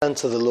Turn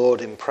to the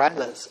Lord in prayer.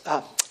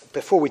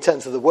 Before we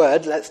turn to the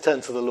word, let's turn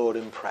to the Lord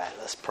in prayer.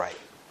 Let's pray.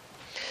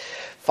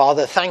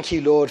 Father, thank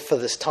you, Lord, for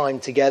this time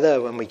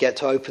together when we get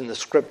to open the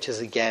scriptures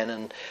again.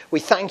 And we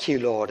thank you,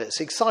 Lord. It's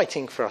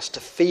exciting for us to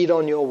feed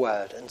on your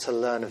word and to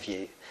learn of you.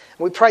 And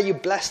we pray you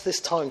bless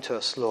this time to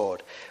us,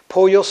 Lord.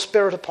 Pour your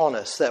spirit upon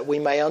us that we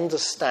may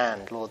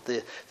understand, Lord,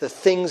 the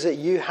things that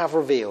you have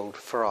revealed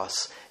for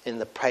us in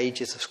the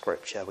pages of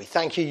scripture. We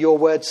thank you, your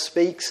word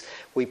speaks.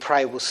 We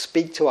pray it will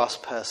speak to us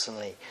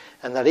personally,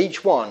 and that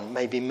each one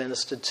may be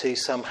ministered to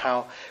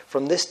somehow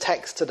from this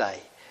text today,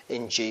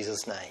 in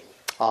Jesus' name.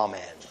 Amen.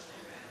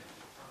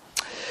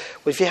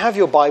 Well, if you have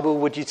your Bible,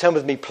 would you turn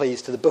with me,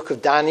 please, to the book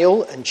of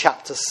Daniel and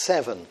chapter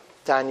 7.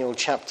 Daniel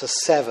chapter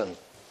 7.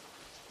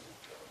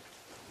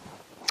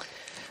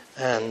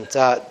 And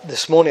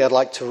this morning I'd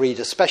like to read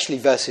especially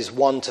verses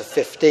 1 to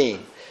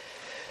 15.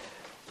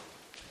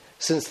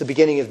 Since the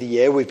beginning of the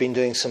year, we've been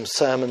doing some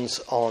sermons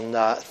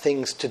on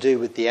things to do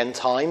with the end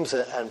times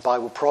and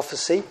Bible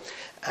prophecy.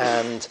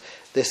 And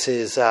this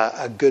is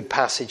a good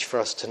passage for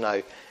us to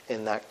know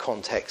in that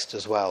context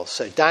as well.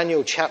 So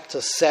Daniel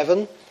chapter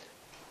 7.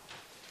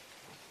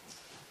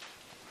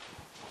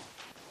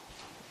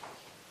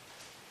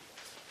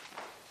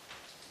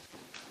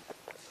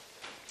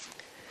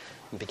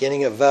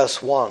 Beginning at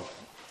verse 1.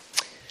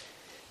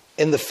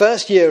 In the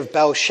first year of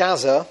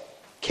Belshazzar,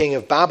 king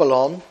of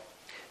Babylon,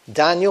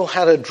 Daniel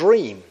had a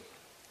dream,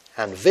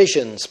 and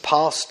visions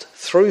passed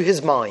through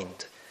his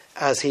mind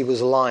as he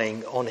was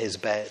lying on his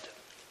bed.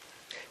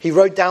 He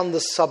wrote down the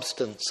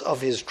substance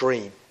of his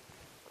dream.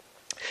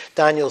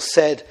 Daniel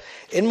said,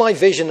 "In my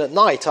vision at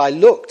night I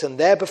looked, and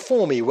there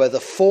before me were the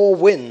four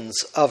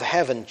winds of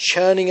heaven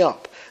churning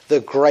up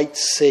the great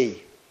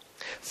sea.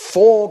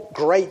 Four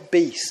great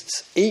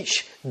beasts,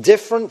 each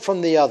different from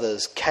the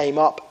others, came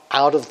up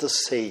out of the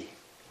sea.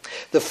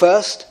 The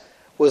first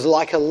was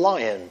like a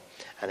lion,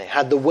 and it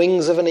had the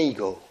wings of an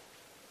eagle.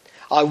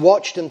 I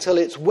watched until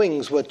its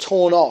wings were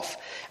torn off,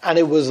 and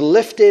it was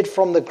lifted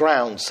from the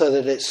ground so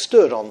that it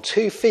stood on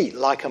 2 feet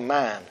like a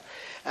man,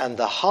 and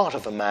the heart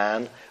of a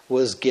man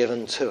was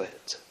given to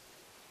it.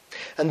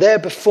 And there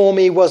before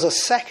me was a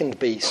second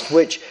beast,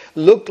 which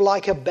looked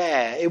like a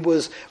bear. It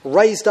was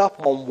raised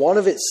up on one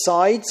of its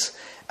sides,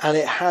 and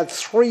it had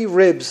 3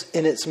 ribs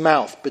in its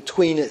mouth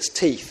between its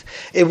teeth.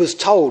 It was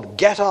told,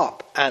 'Get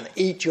up and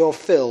eat your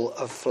fill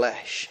of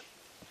flesh.'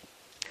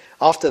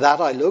 After that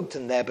I looked,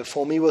 and there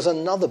before me was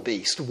another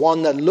beast,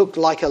 one that looked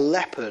like a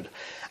leopard,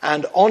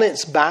 and on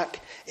its back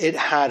it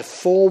had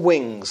 4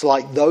 wings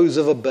like those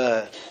of a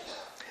bird.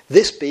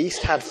 This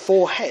beast had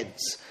 4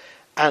 heads,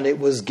 and it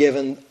was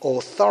given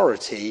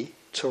authority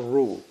to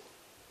rule.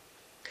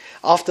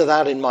 After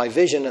that, in my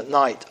vision at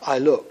night, I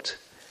looked,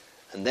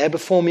 and there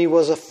before me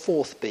was a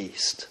 4th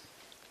beast,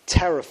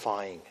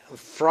 terrifying and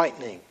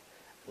frightening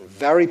and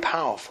very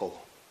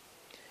powerful.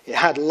 It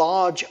had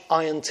large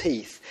iron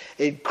teeth.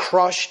 It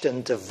crushed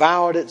and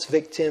devoured its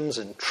victims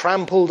and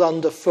trampled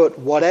underfoot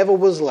whatever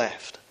was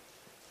left.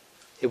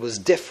 It was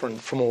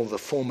different from all the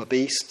former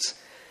beasts,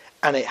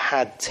 and it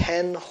had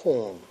 10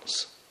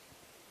 horns.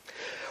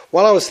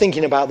 While I was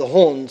thinking about the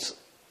horns,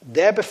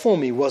 there before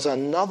me was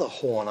another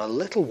horn, a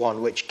little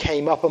one, which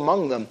came up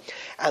among them,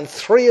 and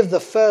 3 of the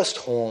first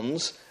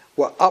horns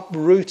were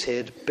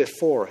uprooted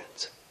before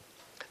it.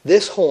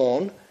 This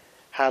horn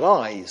had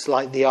eyes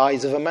like the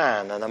eyes of a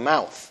man, and a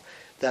mouth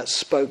that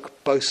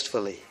spoke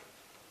boastfully.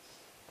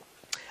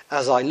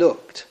 As I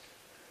looked,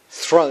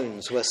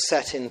 thrones were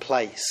set in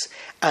place,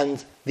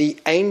 and the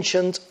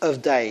Ancient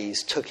of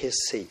Days took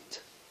his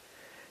seat.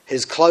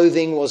 His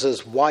clothing was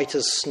as white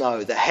as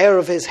snow. The hair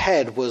of his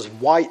head was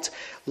white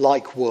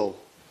like wool.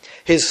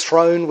 His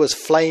throne was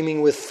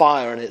flaming with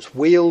fire, and its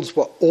wheels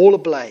were all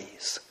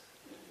ablaze.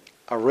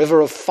 A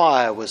river of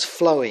fire was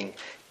flowing,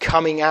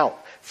 coming out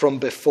from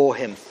before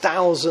him.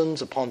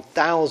 Thousands upon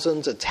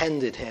thousands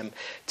attended him.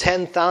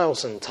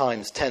 10,000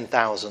 times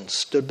 10,000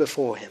 stood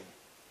before him.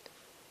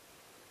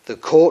 The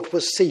court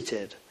was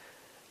seated,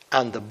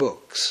 and the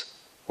books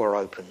were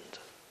opened.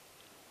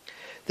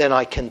 Then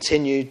I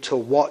continued to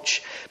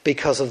watch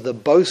because of the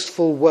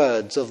boastful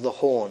words of the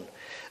horn.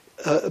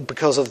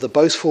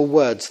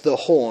 The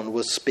horn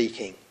was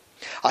speaking.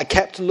 I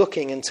kept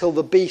looking until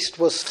the beast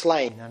was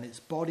slain, and its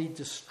body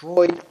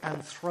destroyed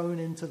and thrown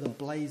into the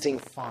blazing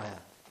fire.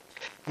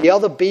 The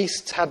other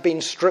beasts had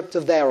been stripped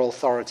of their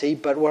authority,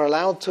 but were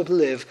allowed to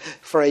live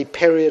for a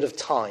period of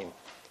time.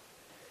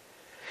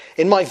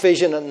 In my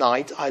vision at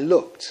night I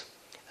looked,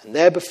 and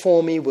there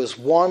before me was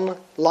one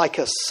like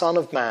a son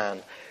of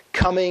man,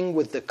 coming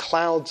with the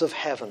clouds of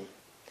heaven.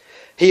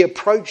 He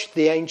approached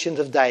the Ancient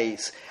of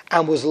Days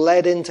and was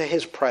led into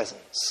his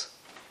presence.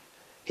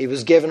 He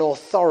was given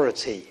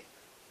authority,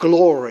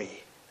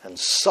 glory, and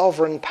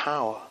sovereign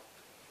power.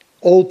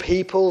 All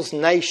peoples,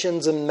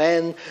 nations, and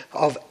men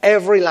of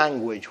every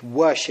language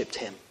worshipped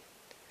him.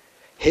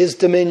 His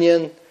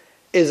dominion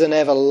is an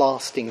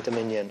everlasting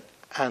dominion,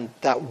 and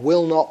that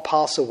will not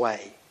pass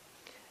away.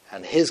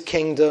 And his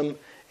kingdom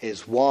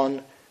is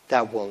one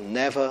that will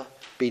never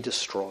be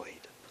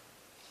destroyed.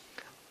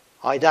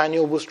 I,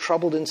 Daniel, was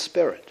troubled in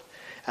spirit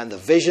and the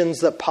visions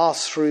that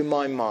passed through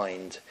my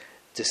mind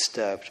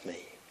disturbed me.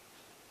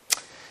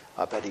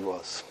 I bet he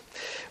was.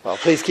 Well,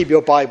 please keep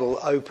your Bible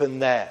open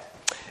there.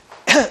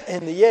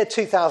 In the year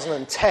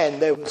 2010,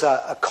 there was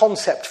a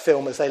concept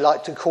film, as they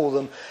like to call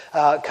them,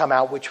 come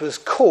out, which was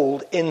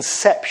called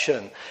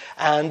Inception.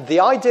 And the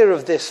idea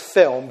of this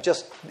film,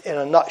 just in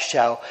a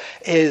nutshell,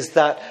 is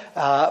that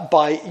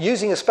by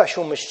using a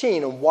special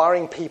machine and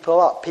wiring people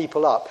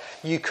up,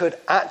 you could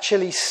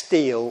actually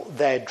steal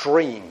their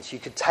dreams. You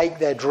could take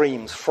their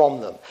dreams from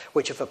them,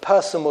 which if a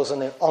person was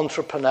an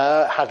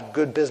entrepreneur, had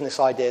good business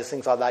ideas,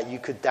 things like that, you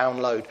could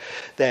download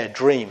their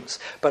dreams.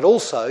 But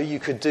also you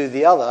could do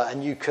the other,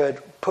 and you could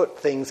put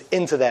things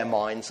into their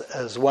minds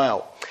as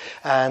well.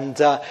 And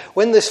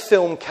when this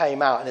film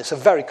came out, and it's a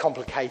very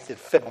complicated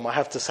film, I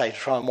have to say, to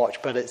try and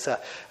watch, but it's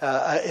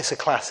a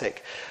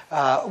classic.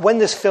 When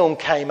this film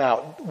came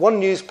out, one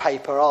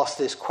newspaper asked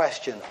this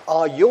question: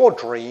 are your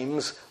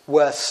dreams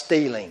worth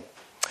stealing?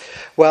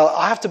 Well,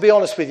 I have to be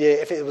honest with you,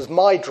 if it was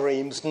my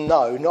dreams,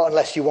 no, not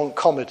unless you want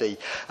comedy,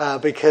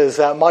 because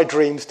my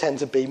dreams tend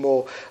to be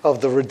more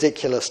of the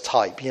ridiculous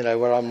type,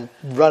 where I'm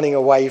running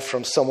away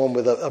from someone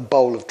with a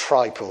bowl of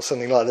tripe or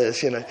something like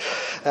this,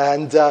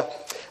 And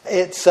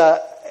it's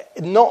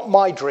not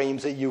my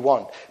dreams that you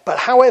want. But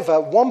however,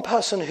 one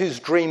person whose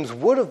dreams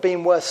would have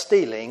been worth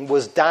stealing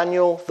was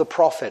Daniel the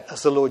prophet,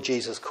 as the Lord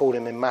Jesus called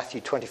him in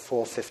Matthew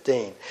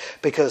 24:15,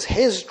 because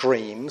his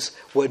dreams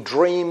were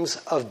dreams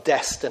of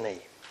destiny.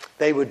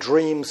 They were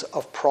dreams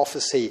of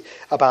prophecy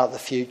about the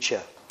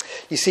future.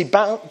 You see,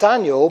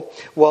 Daniel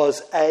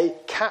was a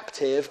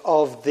captive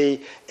of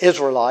the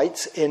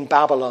Israelites in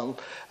Babylon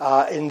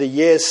in the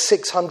years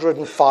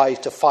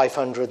 605 to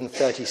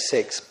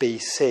 536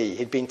 BC.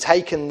 He'd been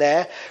taken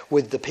there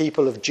with the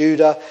people of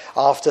Judah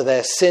after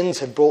their sins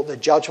had brought the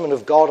judgment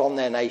of God on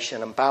their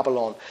nation, and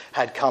Babylon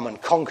had come and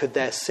conquered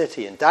their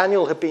city. And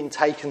Daniel had been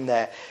taken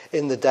there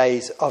in the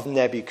days of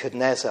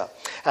Nebuchadnezzar.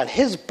 And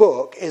his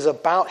book is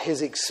about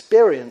his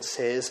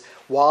experiences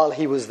while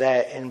he was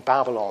there in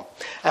Babylon.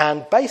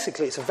 And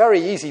basically, it's a very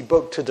easy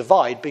book to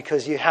divide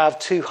because you have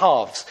two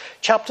halves.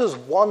 Chapters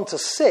 1 to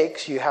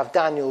 6, you have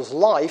Daniel's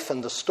life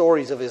and the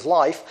stories of his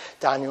life,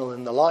 Daniel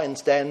in the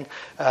lion's den,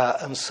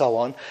 and so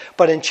on.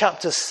 But in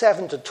chapters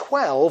 7 to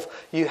 12,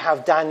 you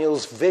have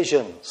Daniel's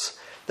visions,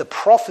 the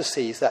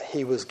prophecies that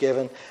he was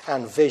given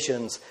and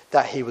visions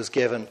that he was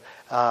given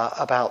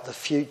about the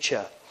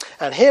future.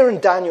 And here in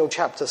Daniel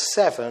chapter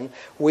 7,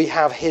 we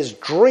have his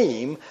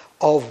dream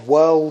of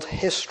world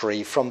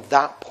history from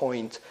that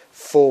point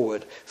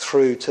forward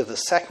through to the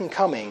second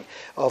coming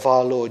of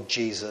our Lord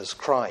Jesus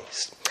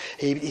Christ.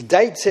 He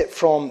dates it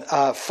from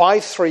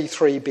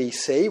 533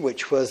 BC,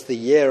 which was the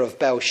year of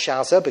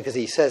Belshazzar, because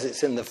he says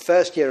it's in the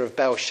first year of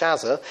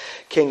Belshazzar,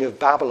 king of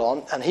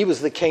Babylon. And he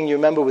was the king, you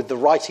remember, with the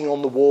writing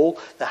on the wall,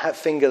 the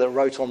finger that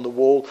wrote on the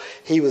wall.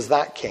 He was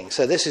that king.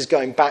 So this is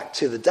going back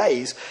to the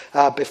days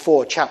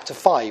before chapter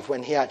 5,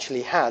 when he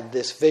actually had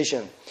this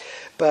vision.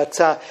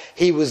 But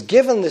he was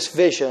given this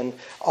vision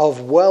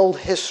of world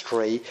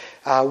history,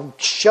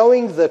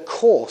 showing the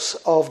course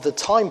of the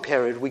time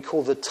period we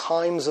call the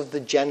times of the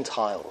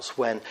Gentiles,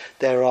 when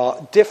there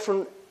are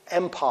different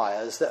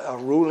empires that are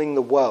ruling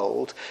the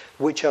world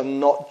which are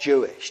not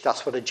Jewish.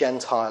 That's what a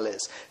Gentile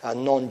is, a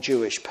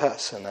non-Jewish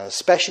person, and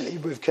especially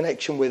with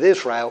connection with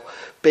Israel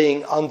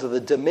being under the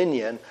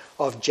dominion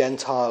of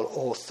Gentile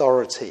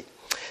authority.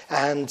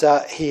 And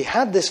he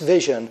had this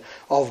vision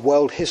of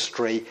world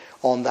history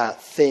on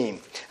that theme.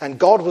 And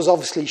God was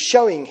obviously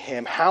showing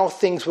him how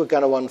things were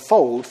going to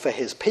unfold for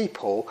his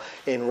people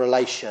in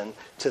relation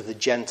to the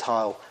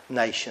Gentile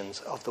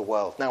nations of the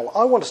world. Now,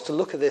 I want us to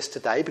look at this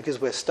today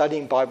because we're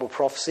studying Bible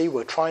prophecy.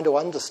 We're trying to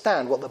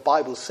understand what the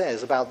Bible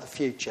says about the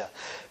future,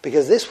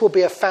 because this will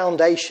be a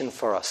foundation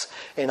for us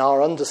in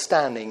our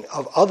understanding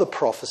of other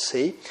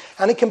prophecy,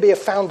 and it can be a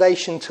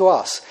foundation to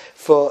us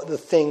for the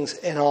things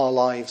in our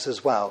lives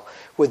as well,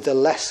 with the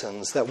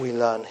lessons that we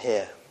learn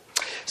here.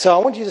 So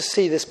I want you to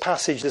see this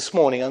passage this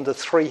morning under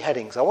three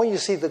headings. I want you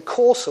to see the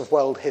course of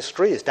world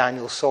history, as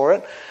Daniel saw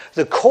it,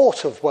 the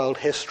court of world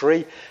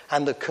history,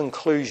 and the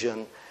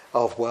conclusion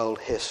of world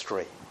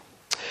history.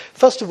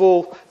 First of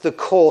all, the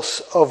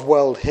course of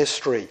world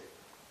history.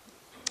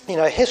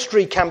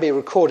 History can be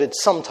recorded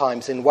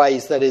sometimes in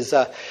ways that is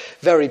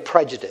very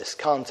prejudiced,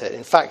 can't it?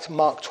 In fact,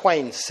 Mark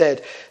Twain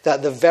said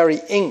that the very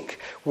ink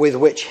with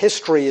which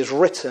history is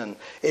written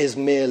is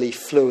merely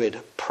fluid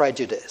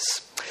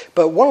prejudice.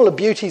 But one of the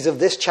beauties of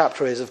this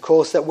chapter is, of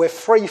course, that we're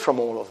free from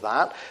all of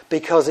that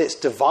because it's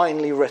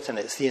divinely written.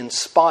 It's the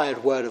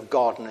inspired word of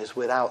God and is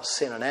without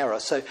sin and error.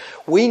 So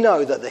we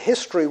know that the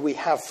history we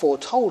have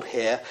foretold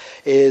here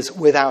is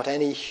without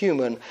any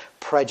human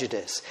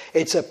prejudice.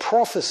 It's a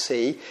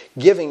prophecy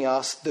giving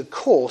us the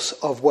course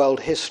of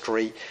world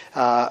history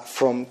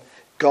from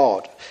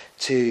God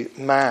to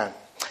man.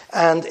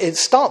 And it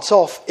starts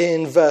off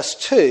in verse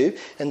 2,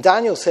 and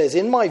Daniel says,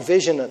 "In my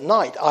vision at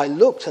night I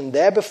looked, and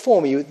there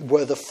before me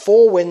were the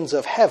four winds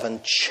of heaven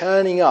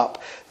churning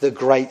up the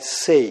great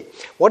sea."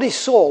 What he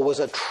saw was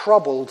a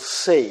troubled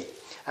sea.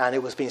 and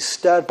it was being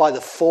stirred by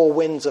the four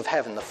winds of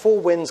heaven. The four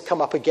winds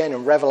come up again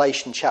in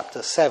Revelation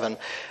chapter 7,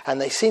 and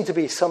they seem to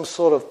be some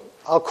sort of,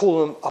 I'll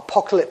call them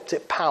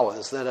apocalyptic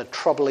powers that are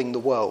troubling the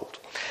world.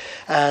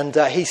 And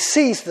he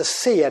sees the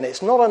sea, and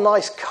it's not a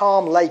nice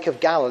calm Lake of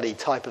Galilee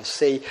type of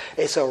sea.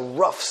 It's a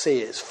rough sea.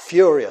 It's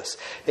furious.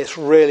 It's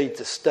really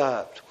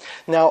disturbed.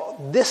 Now,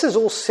 this is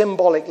all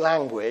symbolic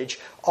language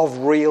of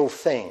real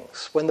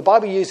things. When the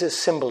Bible uses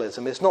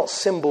symbolism, it's not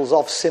symbols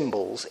of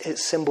symbols.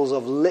 It's symbols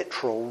of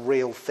literal,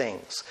 real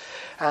things.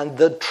 And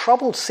the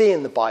troubled sea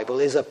in the Bible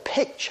is a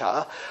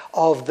picture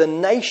of the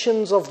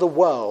nations of the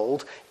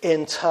world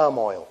in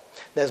turmoil.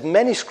 There's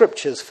many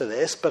scriptures for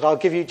this, but I'll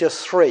give you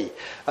just three.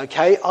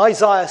 Okay,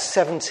 Isaiah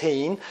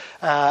 17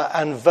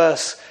 and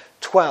verse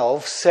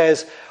 12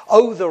 says,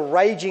 "Oh, the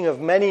raging of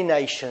many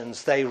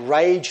nations, they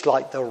rage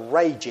like the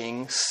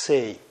raging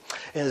sea."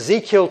 In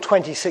Ezekiel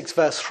 26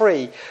 verse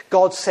 3,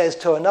 God says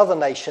to another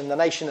nation, the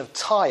nation of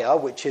Tyre,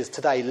 which is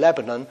today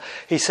Lebanon,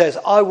 he says,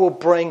 "I will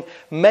bring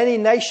many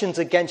nations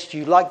against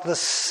you like the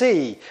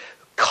sea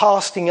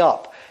casting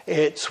up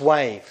its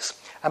waves."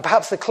 And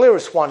perhaps the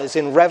clearest one is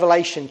in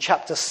Revelation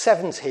chapter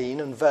 17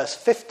 and verse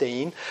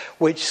 15,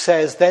 which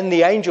says, "Then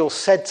the angel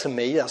said to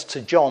me," that's to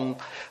John,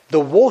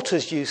 "the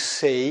waters you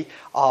see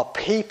are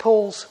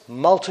peoples,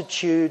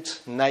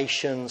 multitudes,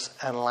 nations,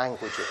 and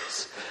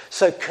languages."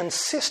 So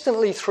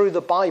consistently through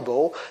the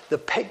Bible, the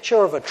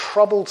picture of a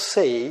troubled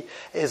sea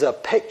is a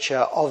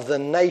picture of the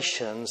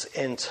nations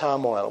in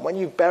turmoil. When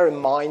you bear in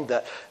mind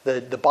that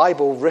the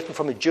Bible, written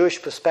from a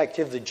Jewish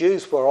perspective, the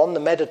Jews were on the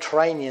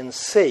Mediterranean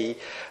Sea,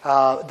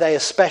 they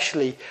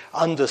especially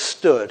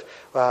understood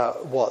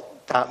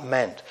what that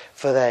meant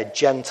for their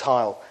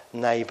Gentile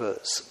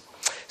neighbours.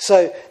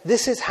 So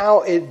this is how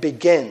it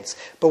begins.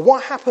 But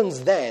what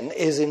happens then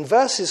is in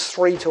verses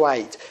 3 to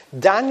 8,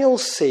 Daniel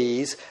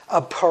sees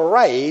a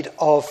parade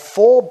of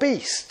four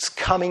beasts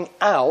coming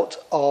out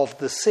of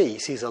the sea. He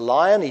sees a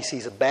lion, he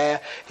sees a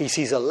bear, he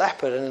sees a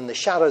leopard, and in the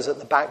shadows at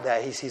the back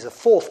there, he sees a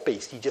fourth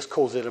beast. He just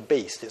calls it a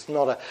beast. It's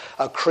not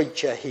a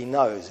creature he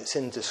knows. It's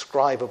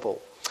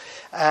indescribable.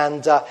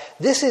 And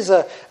this is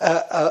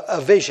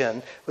a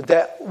vision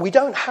that we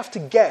don't have to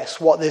guess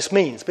what this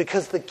means,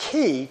 because the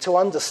key to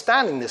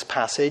understanding this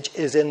passage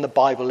is in the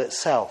Bible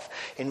itself.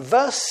 In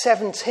verse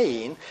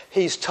 17,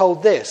 he's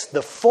told this: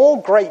 "The four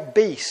great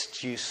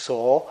beasts you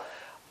saw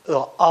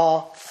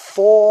are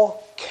four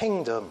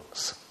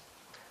kingdoms."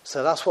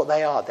 So that's what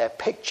they are. They're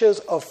pictures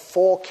of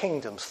four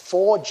kingdoms,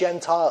 four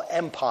Gentile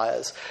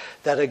empires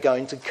that are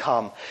going to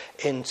come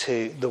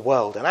into the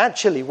world. And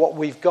actually what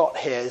we've got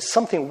here is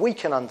something we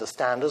can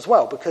understand as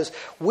well, because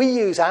we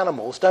use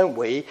animals, don't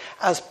we,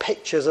 as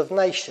pictures of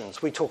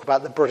nations. We talk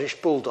about the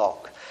British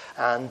bulldog.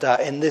 And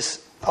in this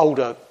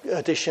older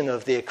edition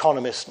of The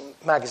Economist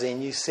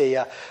magazine, you see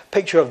a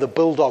picture of the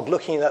bulldog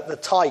looking at the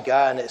tiger,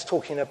 and it's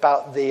talking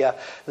about the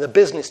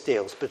business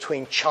deals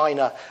between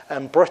China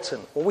and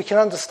Britain. Well, we can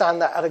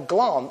understand that at a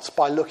glance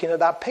by looking at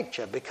that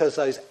picture, because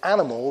those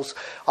animals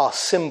are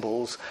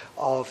symbols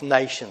of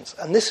nations.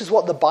 And this is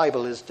what the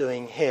Bible is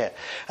doing here.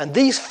 And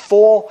these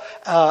four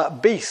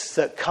beasts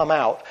that come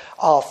out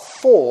are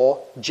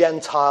four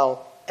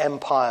Gentile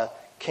empire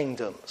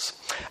kingdoms.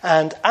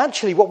 And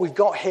actually what we've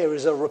got here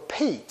is a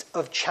repeat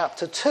of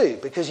chapter 2,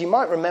 because you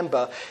might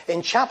remember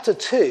in chapter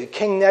 2,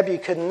 King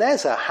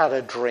Nebuchadnezzar had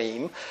a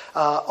dream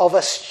of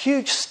a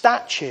huge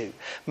statue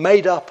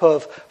made up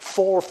of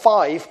 4 or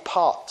 5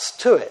 parts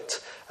to it.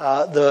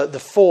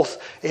 The fourth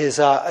is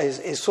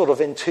sort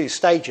of in 2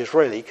 stages,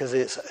 really, because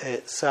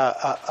it's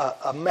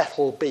a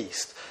metal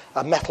beast,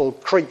 a metal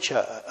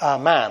creature, a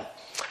man.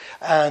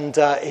 And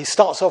he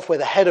starts off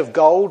with a head of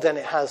gold, then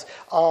it has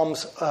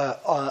arms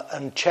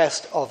and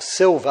chest of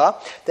silver,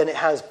 then it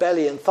has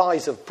belly and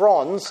thighs of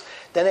bronze,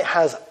 then it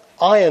has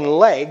iron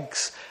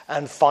legs,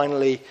 and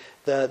finally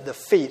the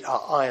feet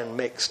are iron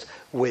mixed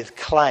with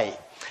clay.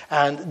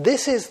 And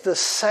this is the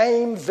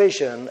same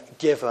vision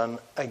given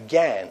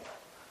again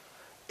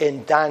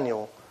in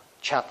Daniel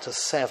chapter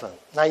 7.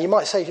 Now you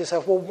might say to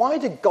yourself, well, why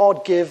did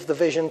God give the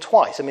vision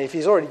twice? I mean, if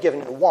he's already given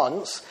it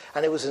once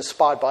and it was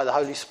inspired by the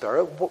Holy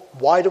Spirit,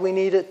 why do we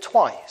need it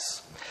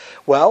twice?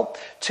 Well,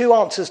 2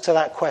 answers to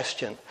that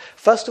question.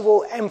 First of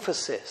all,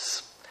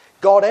 emphasis.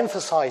 God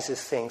emphasizes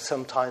things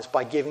sometimes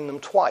by giving them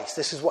twice.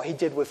 This is what he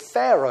did with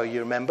Pharaoh, you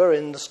remember,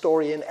 in the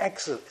story in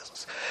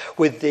Exodus,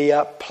 with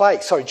the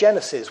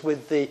Genesis,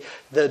 with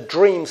the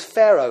dreams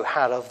Pharaoh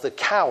had of the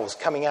cows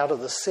coming out of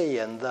the sea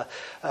and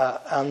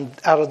out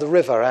of the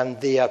river,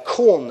 and the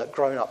corn that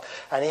grown up.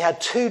 And he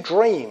had 2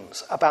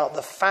 dreams about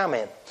the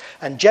famine.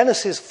 And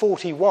Genesis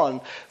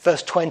 41,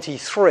 verse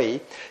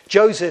 23,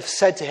 Joseph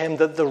said to him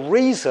that the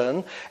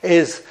reason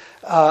is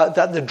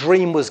that the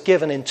dream was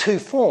given in 2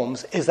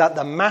 forms is that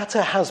the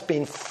matter has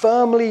been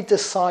firmly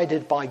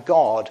decided by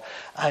God,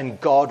 and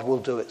God will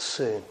do it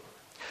soon.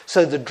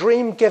 So the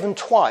dream given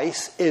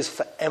twice is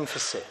for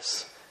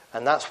emphasis.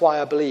 And that's why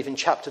I believe in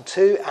chapter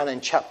 2 and in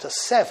chapter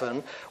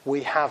 7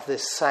 we have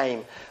this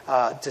same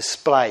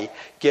display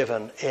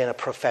given in a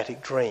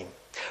prophetic dream.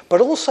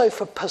 but also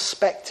for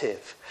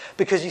perspective.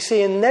 Because you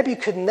see, in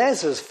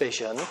Nebuchadnezzar's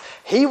vision,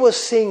 he was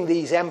seeing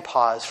these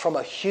empires from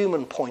a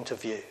human point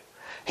of view.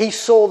 He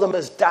saw them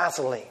as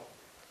dazzling.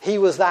 He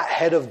was that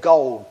head of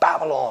gold.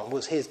 Babylon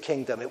was his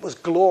kingdom. It was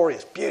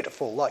glorious,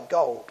 beautiful, like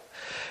gold.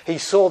 He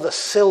saw the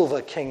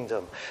silver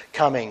kingdom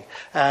coming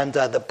and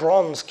the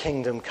bronze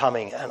kingdom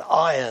coming, and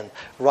iron,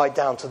 right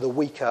down to the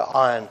weaker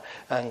iron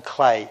and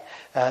clay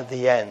at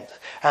the end.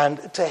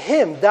 And to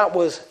him, that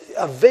was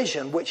a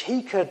vision which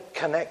he could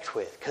connect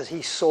with, because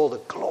he saw the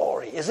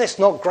glory. Is this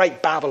not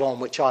great Babylon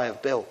which I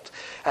have built?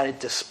 And it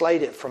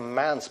displayed it from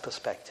man's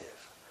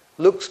perspective.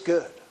 Looks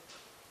good.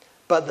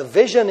 But the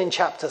vision in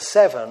chapter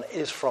 7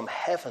 is from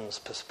heaven's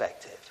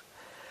perspective.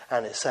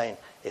 And it's saying,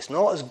 it's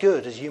not as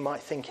good as you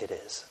might think it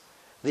is.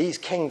 These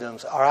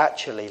kingdoms are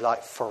actually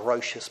like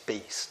ferocious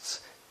beasts,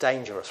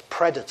 dangerous,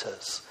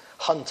 predators,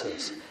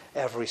 hunters,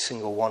 every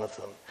single one of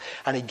them.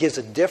 And he gives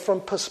a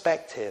different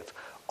perspective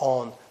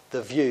on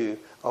the view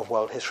of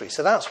world history.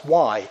 So that's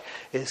why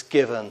it's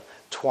given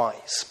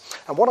twice.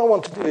 And what I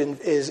want to do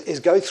is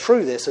go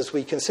through this as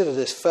we consider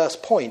this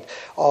first point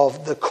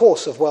of the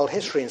course of world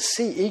history and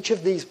see each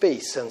of these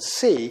beasts and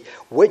see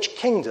which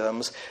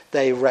kingdoms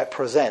they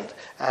represent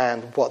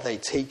and what they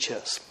teach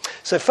us.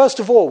 So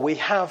first of all, we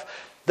have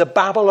the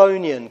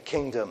Babylonian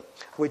kingdom,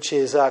 which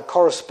is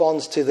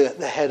corresponds to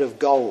the head of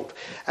gold.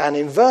 And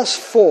in verse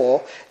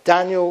 4,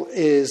 Daniel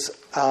is...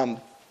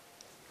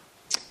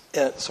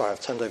 I've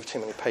turned over too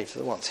many pages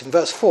at once. In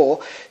verse 4,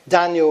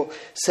 Daniel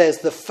says,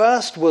 "The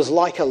first was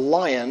like a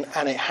lion,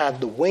 and it had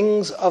the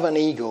wings of an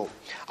eagle.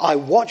 I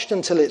watched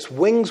until its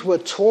wings were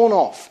torn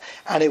off,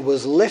 and it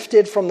was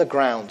lifted from the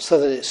ground,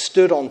 so that it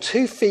stood on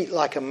 2 feet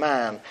like a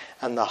man,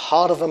 and the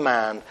heart of a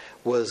man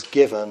was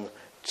given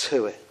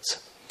to it."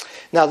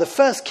 Now, the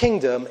first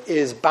kingdom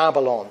is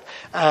Babylon,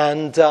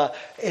 and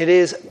it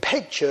is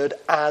pictured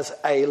as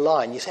a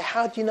lion. You say,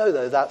 how do you know,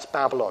 though, that's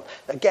Babylon?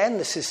 Again,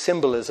 this is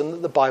symbolism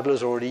that the Bible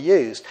has already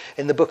used.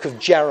 In the book of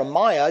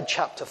Jeremiah,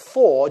 chapter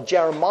 4,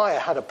 Jeremiah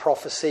had a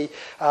prophecy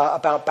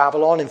about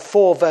Babylon. In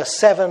 4, verse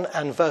 7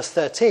 and verse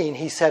 13,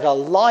 he said, "A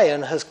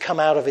lion has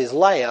come out of his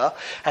lair,"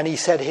 and he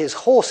said, "His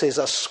horses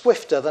are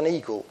swifter than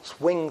eagles."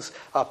 Wings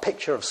are a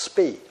picture of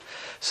speed.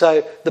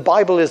 So the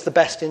Bible is the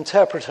best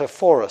interpreter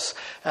for us,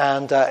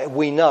 and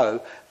we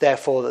know,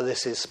 therefore, that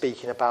this is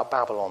speaking about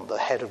Babylon, the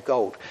head of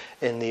gold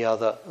in the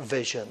other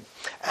vision.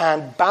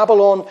 And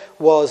Babylon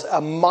was a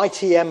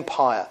mighty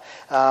empire,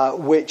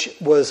 which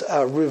was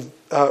a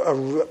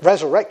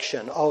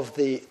resurrection of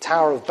the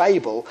Tower of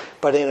Babel,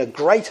 but in a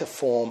greater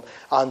form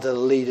under the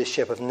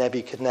leadership of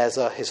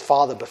Nebuchadnezzar, his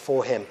father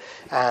before him,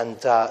 and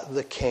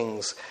the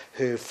kings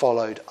who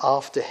followed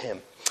after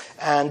him.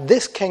 And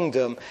this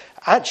kingdom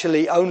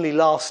actually only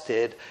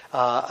lasted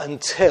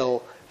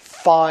until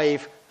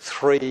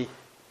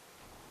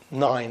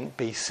 539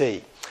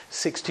 BC.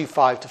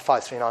 625 to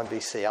 539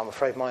 BC. I'm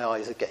afraid my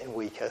eyes are getting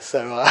weaker, so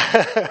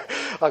I'm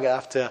going to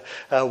have to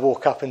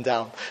walk up and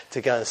down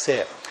to go and see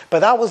it. But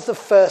that was the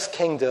first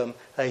kingdom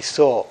they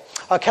saw.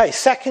 Okay,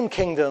 second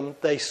kingdom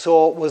they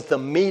saw was the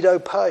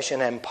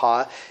Medo-Persian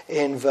Empire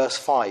in verse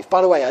 5.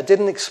 By the way, I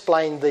didn't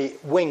explain the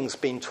wings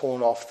being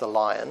torn off the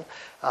lion,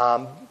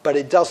 but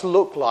it does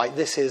look like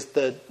this is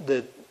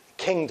the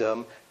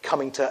kingdom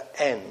coming to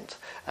end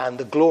and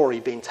the glory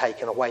being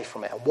taken away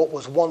from it. And what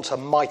was once a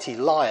mighty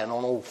lion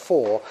on all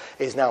four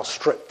is now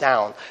stripped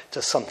down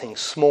to something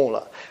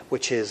smaller,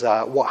 which is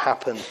what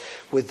happened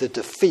with the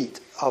defeat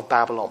of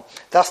Babylon.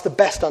 That's the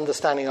best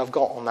understanding I've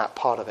got on that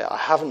part of it.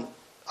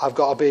 I've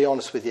got to be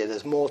honest with you,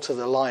 there's more to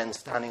the lion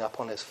standing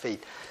up on his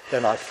feet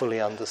than I fully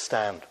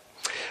understand.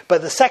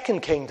 But the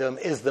second kingdom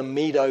is the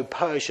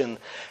Medo-Persian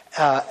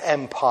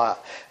Empire,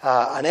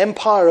 an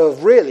empire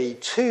of really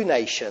two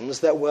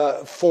nations that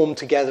were formed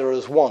together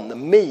as one, the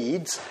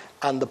Medes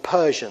and the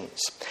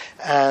Persians.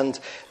 And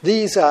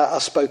these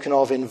are spoken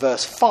of in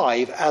verse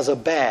 5 as a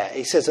bear.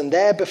 He says, "And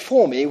there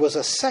before me was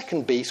a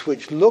second beast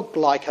which looked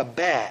like a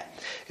bear.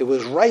 It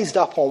was raised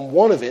up on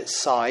one of its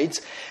sides,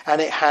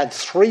 and it had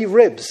 3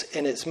 ribs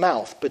in its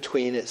mouth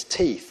between its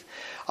teeth.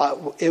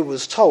 It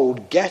was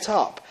told, 'Get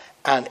up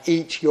and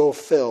eat your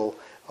fill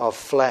of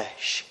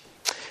flesh.'"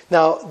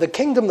 Now, the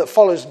kingdom that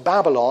follows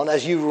Babylon,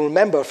 as you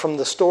remember from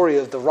the story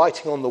of the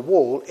writing on the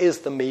wall, is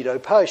the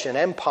Medo-Persian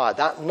Empire.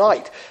 That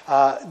night,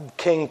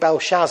 King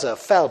Belshazzar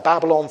fell.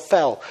 Babylon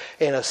fell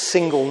in a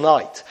single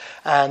night.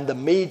 And the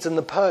Medes and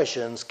the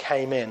Persians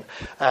came in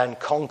and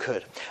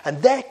conquered.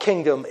 And their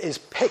kingdom is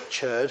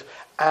pictured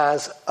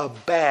as a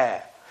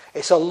bear.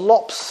 It's a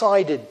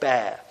lopsided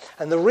bear.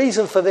 And the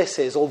reason for this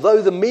is,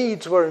 although the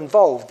Medes were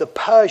involved, the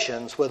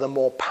Persians were the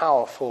more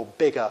powerful,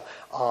 bigger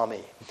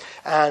army.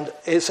 And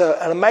it's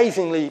an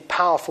amazingly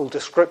powerful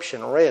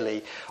description,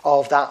 really,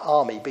 of that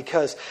army,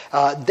 because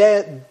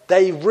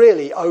they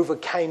really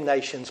overcame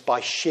nations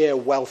by sheer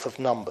wealth of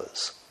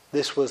numbers.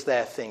 This was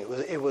their thing.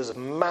 It was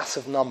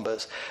massive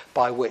numbers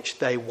by which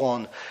they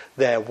won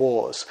their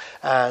wars.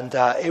 And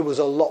it was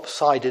a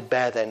lopsided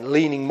bear then,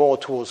 leaning more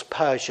towards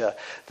Persia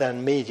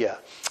than Media.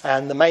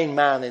 And the main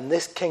man in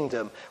this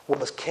kingdom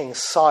was King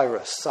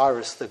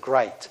Cyrus the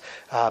Great,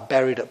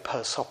 buried at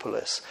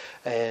Persepolis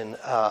in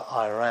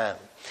Iran.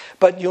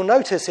 But you'll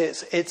notice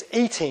it's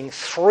eating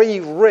 3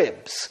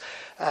 ribs,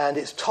 and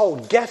it's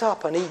told, get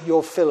up and eat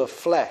your fill of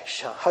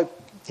flesh. I hope,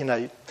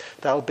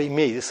 that'll be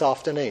me this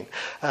afternoon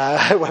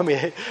when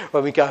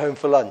we go home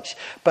for lunch.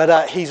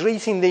 But he's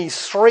eating these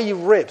 3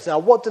 ribs. Now,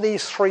 what do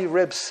these 3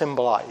 ribs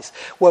symbolize?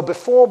 Well,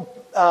 before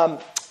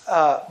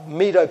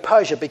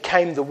Medo-Persia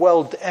became the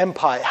world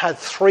empire, it had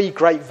 3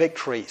 great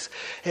victories.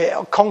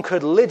 It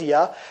conquered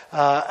Lydia,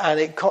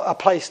 and a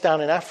place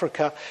down in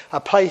Africa, a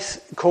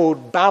place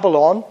called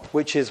Babylon,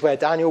 which is where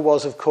Daniel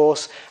was, of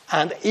course,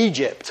 and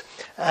Egypt.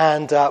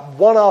 And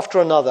one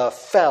after another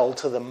fell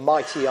to the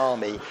mighty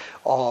army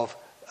of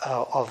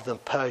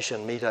the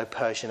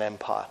Medo-Persian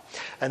Empire.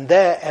 And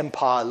their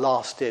empire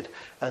lasted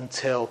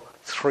until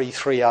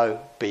 330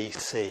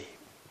 BC.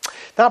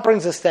 That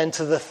brings us then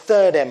to the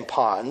 3rd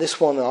empire, and this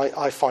one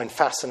I find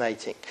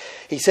fascinating.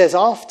 He says,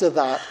 after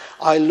that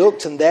I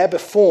looked, and there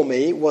before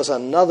me was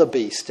another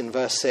beast, in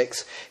verse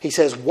 6. He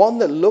says, one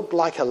that looked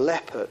like a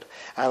leopard,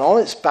 and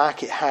on its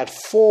back it had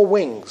 4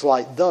 wings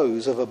like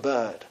those of a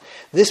bird.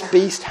 This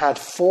beast had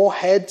 4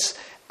 heads,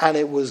 and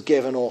it was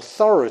given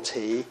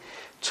authority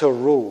to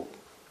rule.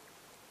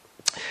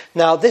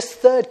 Now, this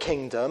 3rd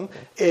kingdom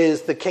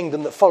is the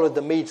kingdom that followed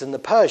the Medes and the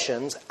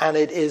Persians, and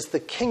it is the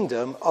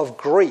kingdom of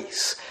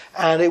Greece.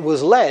 And it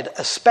was led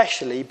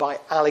especially by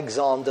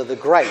Alexander the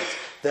Great,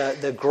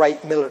 the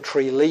great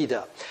military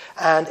leader.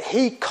 And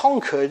he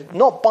conquered,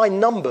 not by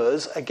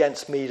numbers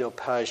against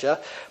Medo-Persia,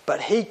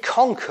 but he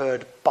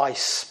conquered by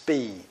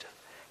speed.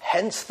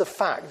 Hence the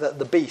fact that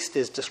the beast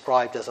is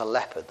described as a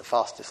leopard, the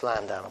fastest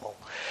land animal.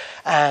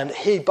 And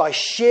he, by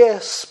sheer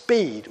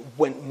speed,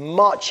 went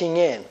marching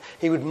in.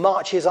 He would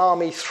march his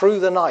army through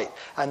the night,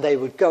 and they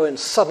would go and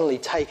suddenly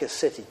take a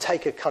city,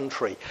 take a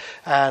country.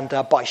 And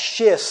by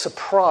sheer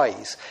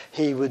surprise,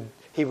 he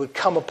would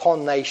come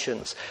upon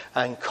nations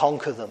and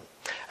conquer them.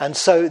 And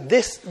so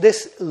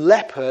this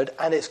leopard,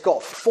 and it's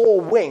got 4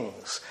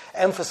 wings,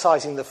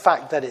 emphasizing the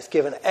fact that it's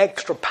given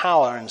extra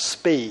power and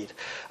speed,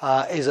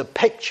 is a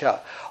picture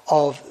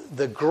of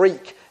the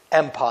Greek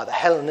empire, the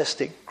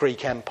Hellenistic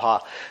Greek empire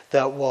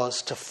that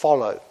was to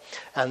follow.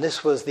 And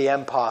this was the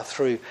empire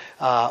through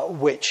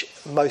which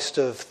most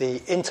of the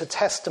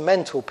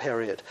intertestamental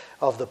period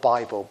of the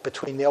Bible,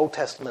 between the Old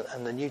Testament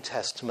and the New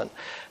Testament,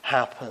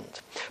 happened.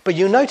 But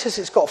you notice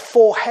it's got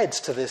 4 heads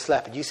to this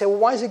leopard. You say, well,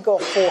 why has it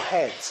got 4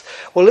 heads?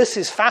 Well, this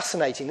is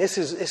fascinating. This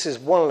is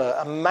one of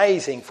the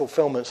amazing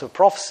fulfillments of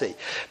prophecy.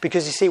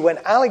 Because you see, when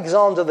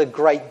Alexander the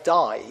Great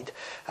died,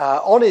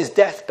 on his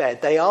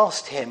deathbed, they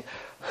asked him,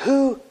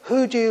 who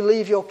do you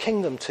leave your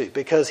kingdom to?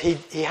 Because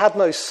he had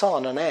no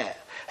son and heir.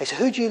 He said,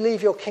 who do you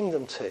leave your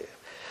kingdom to?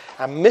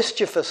 And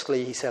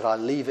mischievously, he said, I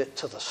leave it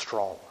to the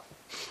strong.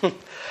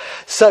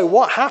 So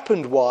what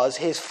happened was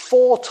his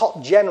 4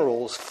 top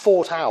generals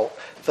fought out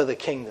for the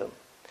kingdom.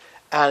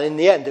 And in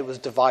the end, it was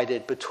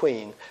divided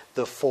between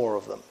the 4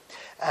 of them.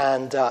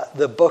 And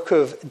the book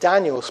of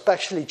Daniel,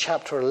 especially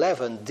chapter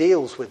 11,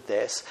 deals with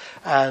this.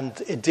 And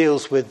it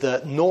deals with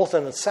the north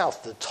and the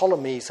south, the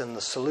Ptolemies and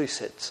the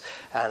Seleucids,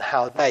 and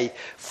how they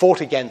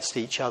fought against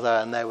each other,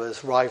 and there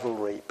was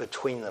rivalry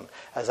between them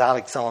as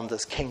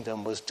Alexander's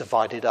kingdom was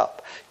divided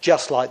up,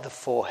 just like the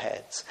 4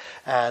 heads.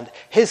 And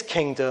his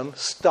kingdom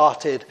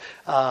started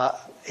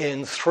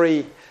in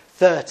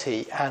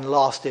 330 and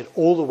lasted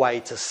all the way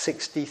to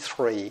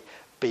 63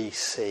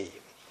 BC.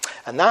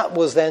 And that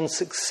was then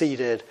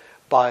succeeded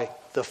by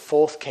the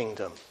 4th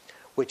kingdom,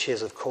 which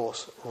is, of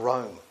course,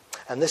 Rome.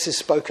 And this is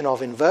spoken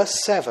of in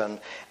verse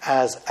 7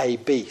 as a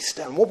beast.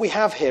 And what we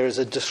have here is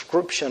a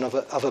description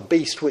of a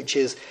beast which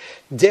is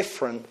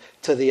different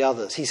to the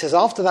others. He says,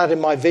 after that in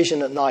my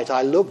vision at night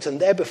I looked, and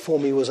there before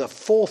me was a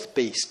 4th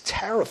beast,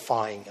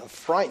 terrifying and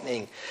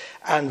frightening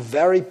and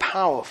very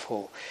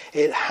powerful.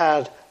 It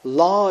had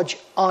large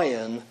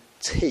iron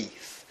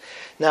teeth.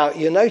 Now,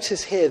 you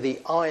notice here the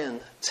iron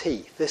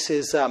teeth. This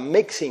is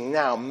mixing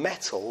now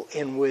metal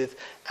in with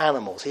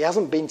animals. He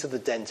hasn't been to the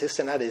dentist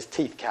and had his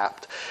teeth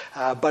capped.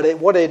 But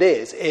what it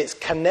is, it's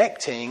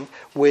connecting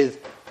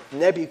with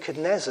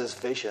Nebuchadnezzar's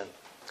vision.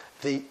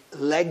 The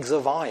legs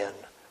of iron.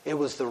 It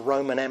was the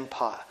Roman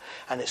Empire.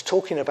 And it's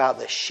talking about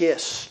the sheer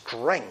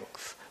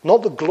strength.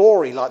 Not the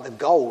glory like the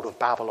gold of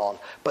Babylon,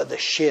 but the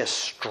sheer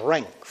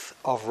strength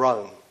of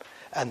Rome.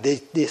 And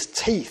these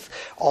teeth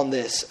on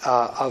this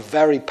are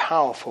very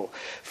powerful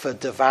for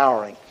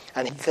devouring.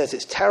 And he says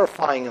it's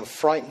terrifying and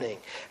frightening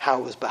how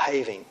it was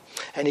behaving.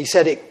 And he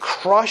said it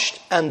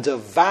crushed and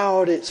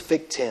devoured its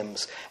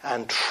victims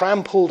and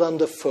trampled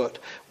underfoot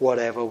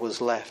whatever was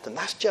left. And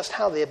that's just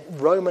how the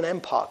Roman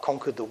Empire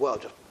conquered the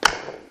world. Just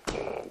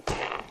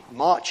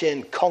march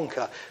in,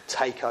 conquer,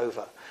 take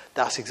over.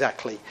 That's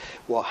exactly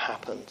what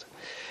happened.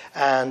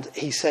 And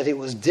he said it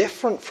was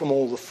different from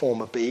all the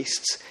former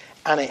beasts,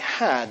 and it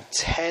had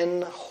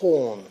 10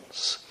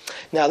 horns.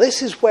 Now,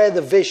 this is where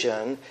the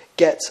vision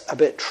gets a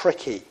bit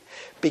tricky,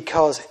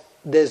 because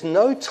there's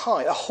no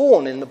time. A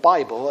horn in the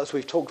Bible, as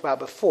we've talked about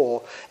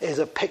before, is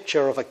a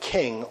picture of a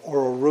king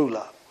or a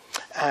ruler.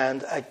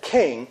 And a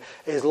king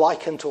is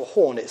likened to a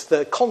horn. It's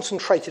the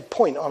concentrated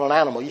point on an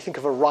animal. You think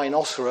of a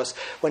rhinoceros,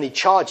 when he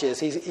charges,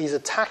 he's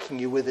attacking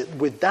you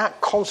with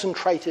that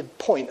concentrated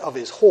point of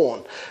his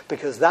horn,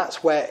 because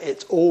that's where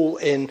it's all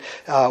in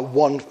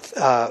one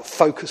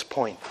focus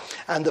point.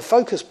 And the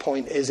focus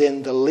point is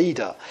in the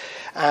leader.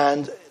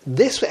 And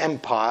this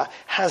empire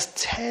has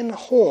 10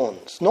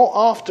 horns, not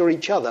after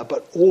each other,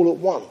 but all at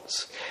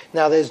once.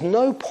 Now, there's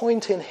no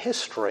point in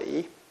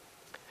history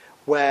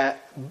where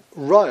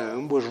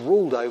Rome was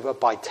ruled over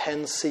by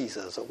 10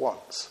 Caesars at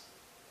once.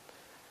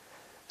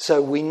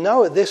 So we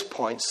know at this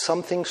point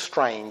something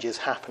strange is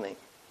happening.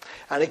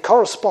 And it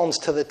corresponds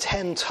to the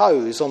 10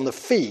 toes on the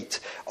feet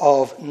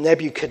of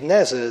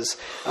Nebuchadnezzar's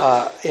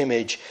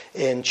image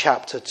in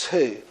chapter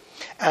 2.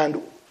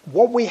 And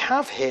what we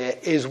have here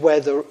is where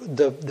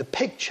the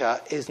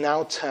picture is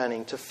now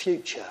turning to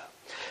future.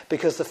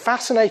 Because the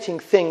fascinating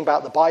thing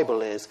about the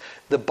Bible is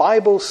the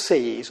Bible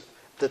sees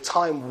the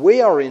time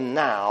we are in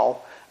now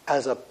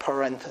as a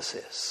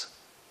parenthesis.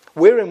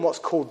 We're in what's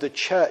called the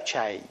church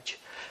age.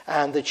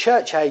 And the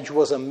church age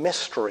was a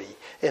mystery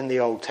in the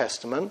Old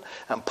Testament.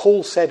 And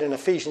Paul said in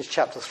Ephesians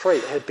chapter 3,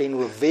 it had been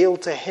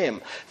revealed to him,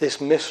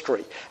 this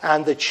mystery.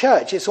 And the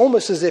church, it's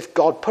almost as if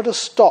God put a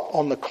stop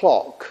on the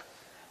clock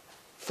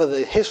for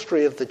the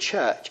history of the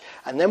church.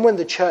 And then when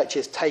the church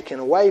is taken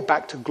away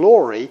back to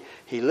glory,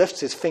 he lifts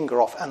his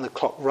finger off and the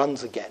clock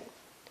runs again.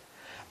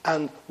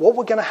 And what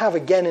we're going to have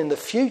again in the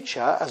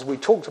future, as we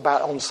talked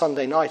about on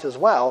Sunday night as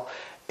well,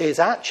 is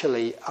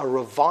actually a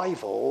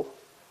revival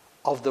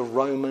of the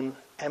Roman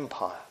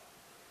Empire.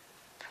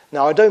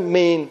 Now, I don't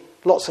mean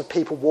lots of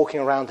people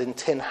walking around in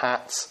tin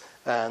hats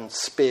and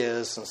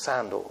spears and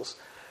sandals,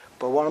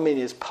 but what I mean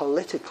is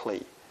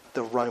politically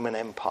the Roman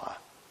Empire.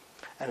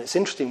 And it's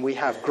interesting, we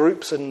have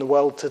groups in the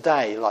world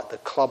today like the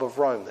Club of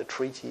Rome, the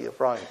Treaty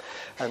of Rome,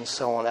 and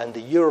so on, and the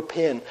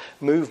European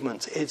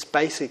movements. It's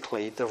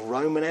basically the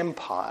Roman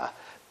Empire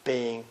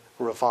being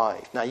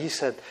revived. Now, you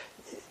said,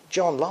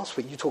 John, last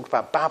week you talked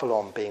about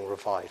Babylon being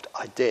revived.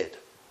 I did.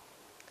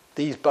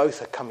 These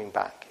both are coming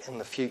back in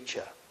the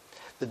future.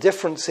 The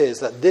difference is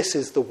that this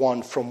is the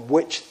one from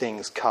which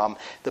things come.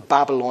 The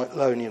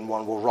Babylonian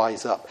one will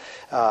rise up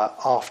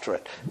after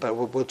it. But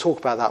we'll talk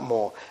about that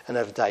more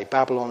another day.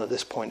 Babylon at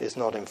this point is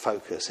not in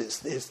focus.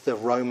 It's the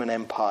Roman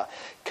Empire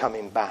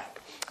coming back.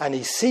 And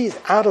he sees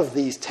out of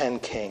these 10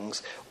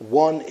 kings,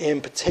 one in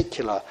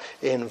particular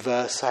in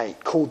verse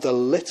 8, called the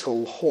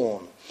little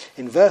horn.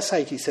 In verse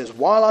 8 he says,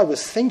 while I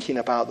was thinking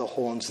about the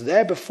horns,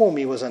 there before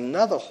me was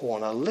another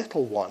horn, a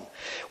little one,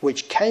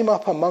 which came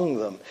up among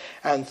them,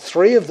 and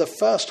 3 of the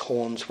first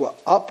horns were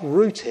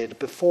uprooted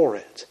before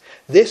it.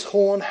 This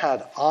horn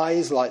had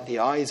eyes like the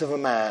eyes of a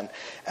man,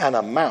 and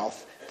a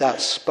mouth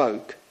that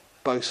spoke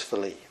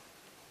boastfully.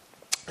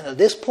 And at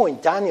this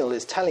point, Daniel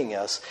is telling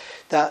us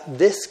that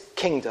this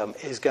kingdom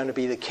is going to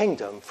be the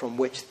kingdom from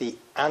which the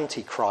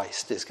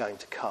Antichrist is going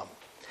to come.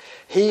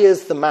 He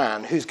is the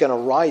man who's going to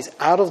rise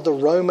out of the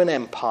Roman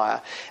Empire,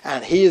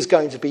 and he is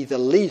going to be the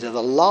leader,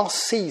 the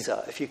last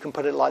Caesar, if you can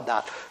put it like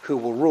that, who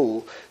will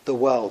rule the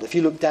world. If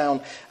you look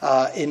down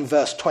in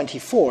verse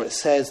 24, it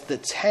says, the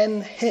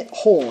 10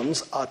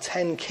 horns are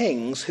 10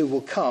 kings who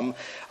will come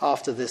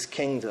after this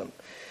kingdom.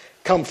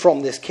 Come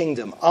from this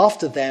kingdom.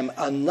 After them,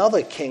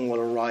 another king will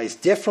arise,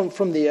 different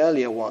from the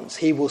earlier ones.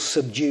 He will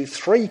subdue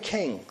 3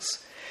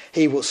 kings.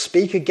 He will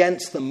speak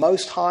against the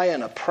Most High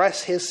and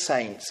oppress his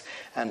saints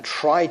and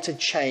try to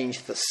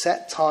change the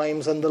set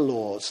times and the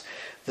laws.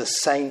 The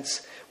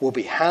saints will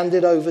be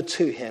handed over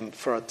to him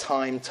for a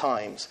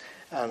times,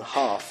 and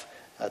half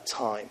a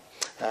time.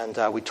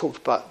 And we talked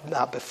about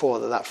that before,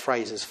 that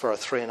phrase is for a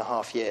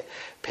 3.5 year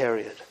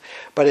period.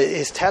 But it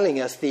is telling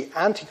us the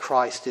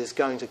Antichrist is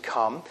going to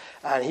come,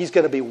 and he's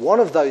going to be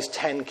one of those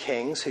 10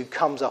 kings who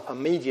comes up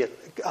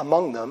immediately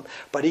among them,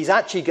 but he's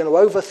actually going to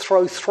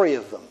overthrow 3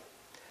 of them.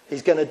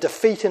 He's going to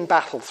defeat in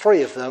battle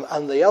 3 of them,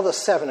 and the other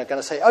 7 are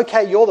going to say,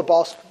 okay, you're the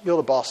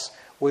boss,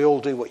 we all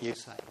do what you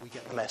say. We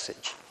get the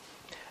message.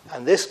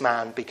 And this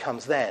man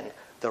becomes then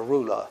the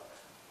ruler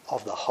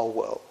of the whole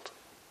world,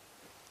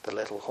 the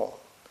little horn.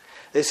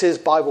 This is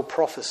Bible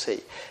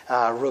prophecy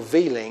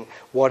revealing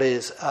what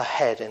is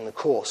ahead in the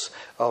course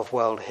of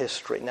world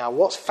history. Now,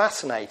 what's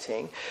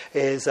fascinating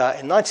is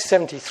in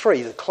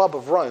 1973, the Club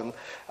of Rome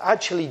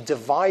actually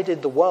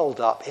divided the world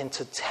up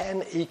into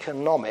 10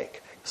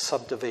 economic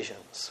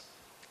subdivisions,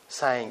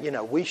 saying,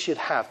 we should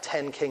have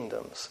 10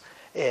 kingdoms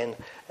in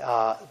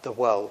the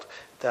world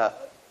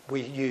that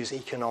we use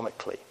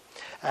economically.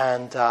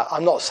 And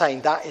I'm not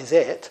saying that is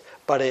it,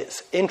 but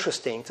it's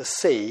interesting to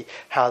see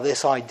how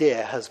this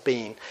idea has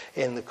been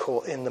in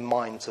the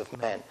minds of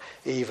men,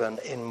 even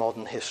in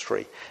modern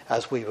history,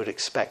 as we would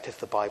expect if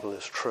the Bible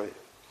is true.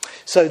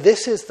 So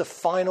this is the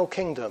final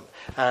kingdom,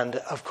 and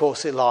of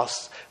course it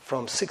lasts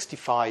from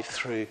 65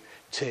 through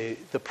to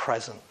the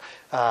present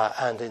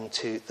and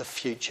into the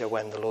future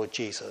when the Lord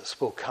Jesus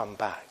will come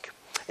back.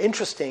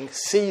 Interesting,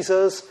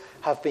 Caesars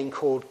have been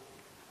called,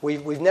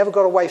 we've never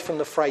got away from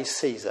the phrase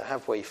Caesar,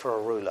 have we, for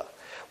a ruler?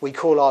 We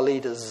call our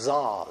leaders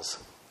czars.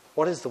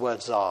 What is the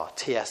word czar?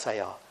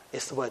 T-S-A-R.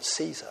 It's the word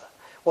Caesar.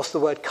 What's the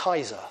word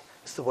Kaiser?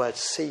 It's the word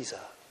Caesar.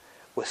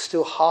 We're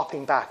still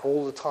harping back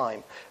all the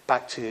time,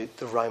 back to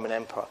the Roman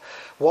Emperor.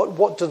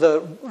 What do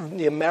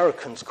the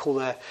Americans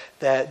call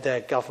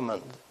their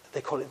government?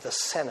 They call it the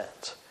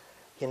Senate.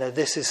 You know,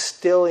 this is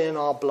still in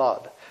our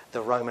blood,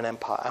 the Roman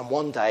Empire, and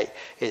one day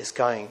it's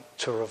going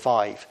to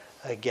revive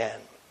again.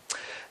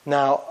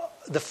 Now,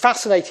 the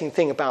fascinating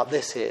thing about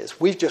this is,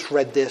 we've just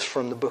read this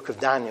from the book of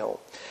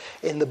Daniel.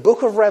 In the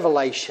book of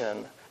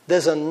Revelation,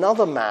 there's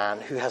another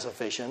man who has a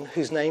vision,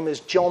 whose name is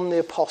John the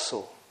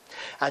Apostle.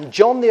 And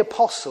John the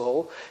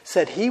Apostle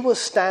said he was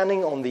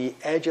standing on the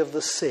edge of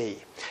the sea.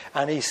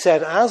 And he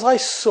said, I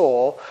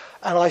saw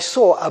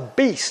a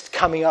beast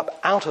coming up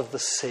out of the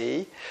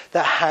sea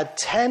that had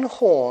 10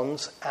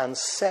 horns and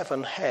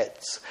 7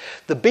 heads.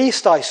 The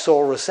beast I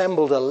saw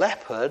resembled a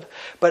leopard,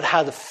 but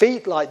had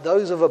feet like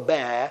those of a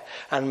bear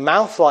and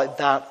mouth like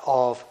that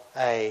of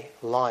a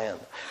lion.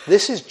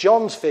 This is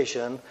John's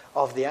vision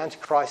of the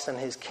Antichrist and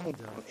his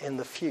kingdom in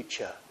the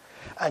future.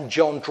 And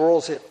John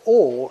draws it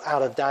all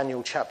out of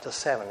Daniel chapter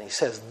 7. He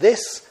says,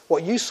 this,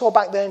 what you saw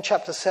back there in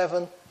chapter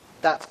 7,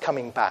 that's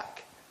coming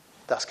back.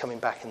 That's coming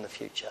back in the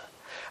future.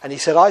 And he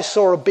said, I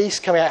saw a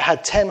beast coming out. It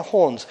had 10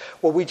 horns.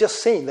 Well, we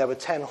just seen there were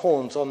 10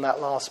 horns on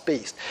that last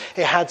beast.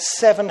 It had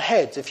 7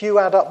 heads. If you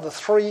add up the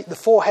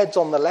 4 heads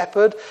on the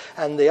leopard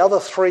and the other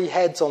 3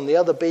 heads on the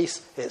other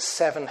beast, it's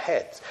 7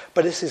 heads.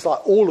 But this is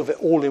like all of it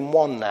all in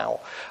one now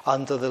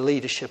under the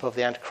leadership of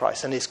the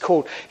Antichrist. And it's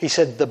called, he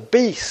said, the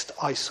beast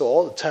I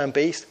saw, the term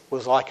beast,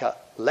 was like a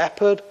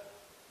leopard,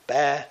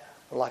 bear,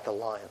 and like a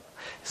lion.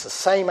 It's the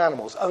same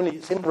animals, only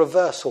it's in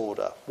reverse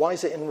order. Why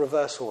is it in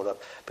reverse order?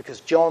 Because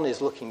John is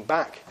looking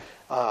back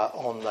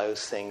on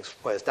those things,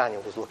 whereas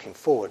Daniel was looking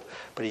forward.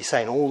 But he's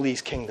saying all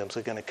these kingdoms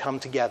are going to come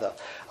together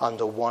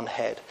under one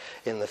head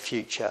in the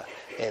future,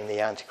 in the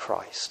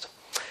Antichrist.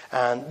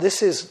 And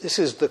this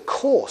is the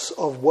course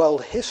of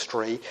world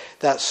history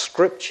that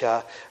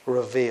Scripture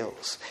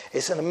reveals.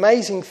 It's an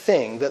amazing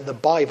thing that the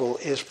Bible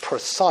is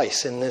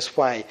precise in this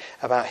way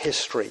about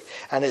history,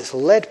 and it's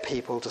led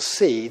people to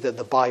see that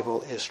the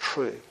Bible is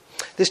true.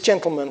 This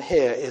gentleman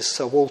here is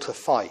Sir Walter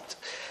Fite.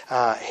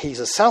 He's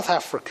a South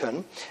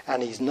African,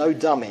 and he's no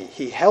dummy.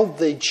 He held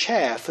the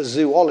chair for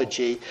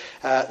zoology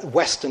at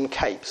Western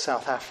Cape,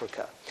 South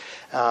Africa.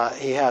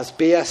 He has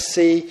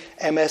BSc,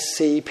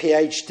 MSc,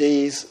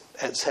 PhDs,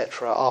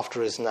 etc.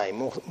 after his name,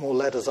 more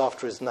letters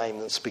after his name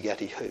than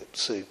spaghetti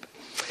soup.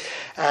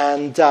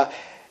 And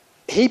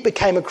he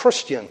became a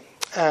Christian,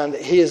 and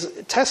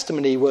his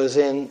testimony was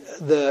in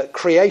the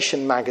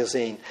Creation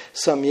magazine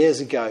some years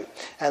ago.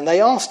 And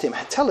they asked him,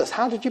 tell us,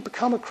 how did you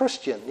become a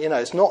Christian? You know,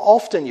 it's not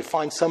often you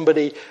find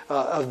somebody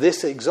of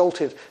this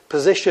exalted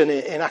position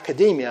in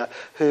academia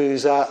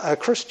who's a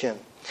Christian.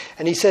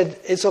 And he said,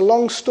 it's a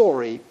long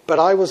story, but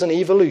I was an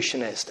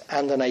evolutionist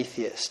and an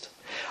atheist.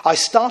 I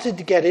started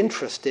to get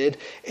interested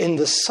in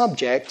the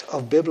subject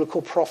of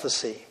biblical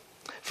prophecy.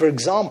 For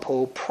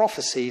example,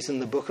 prophecies in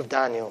the book of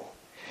Daniel.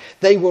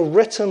 They were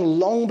written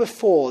long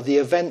before the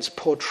events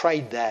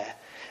portrayed there,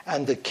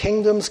 and the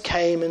kingdoms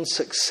came in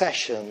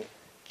succession,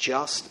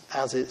 just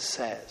as it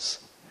says.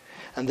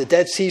 And the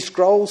Dead Sea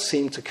Scrolls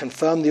seem to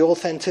confirm the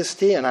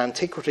authenticity and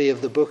antiquity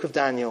of the book of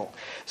Daniel.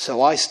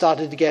 So I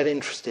started to get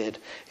interested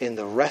in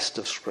the rest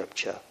of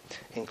Scripture,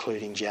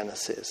 including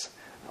Genesis.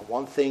 And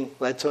one thing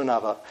led to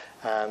another,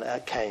 and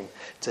it came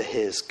to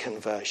his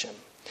conversion.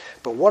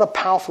 But what a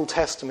powerful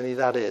testimony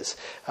that is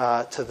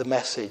to the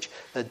message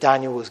that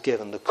Daniel was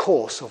given, the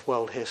course of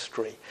world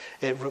history.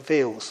 It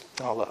reveals,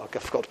 I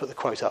forgot to put the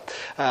quote up,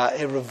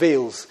 it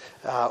reveals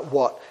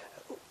what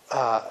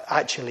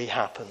actually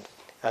happened,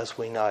 as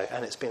we know,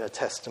 and it's been a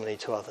testimony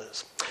to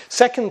others.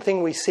 Second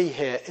thing we see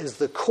here is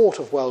the court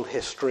of world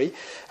history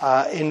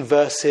in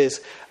verses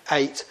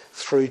 8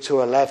 through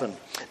to 11.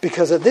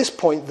 Because at this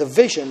point, the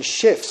vision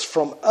shifts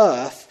from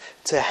earth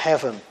to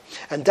heaven.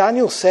 And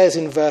Daniel says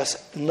in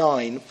verse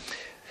 9,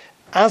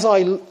 as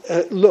I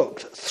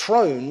looked,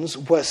 thrones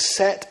were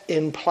set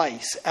in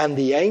place, and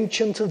the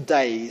Ancient of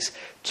Days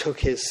took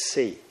his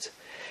seat.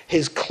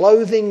 His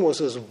clothing was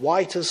as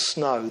white as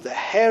snow. The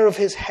hair of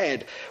his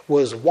head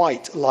was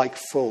white like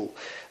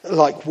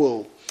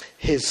wool.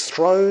 His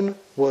throne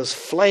was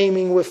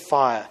flaming with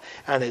fire,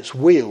 and its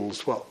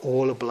wheels were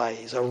all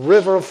ablaze. A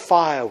river of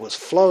fire was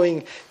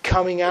flowing,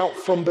 coming out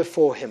from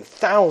before him.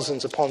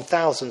 Thousands upon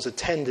thousands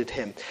attended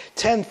him.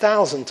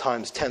 10,000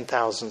 times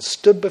 10,000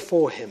 stood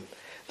before him.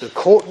 The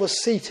court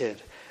was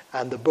seated,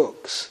 and the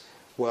books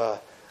were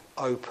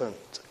opened.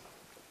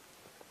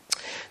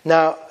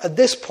 Now, at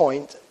this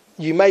point,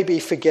 you may be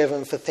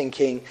forgiven for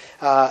thinking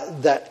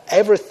that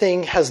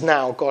everything has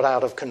now got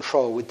out of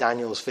control with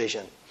Daniel's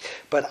vision.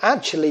 But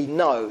actually,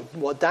 no.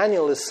 What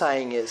Daniel is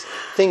saying is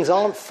things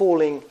aren't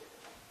falling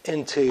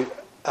into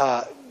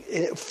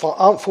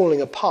aren't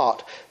falling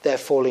apart, they're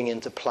falling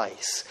into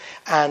place.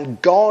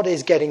 And God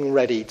is getting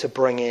ready to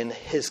bring in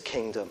his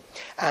kingdom.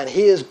 And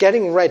he is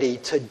getting ready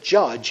to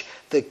judge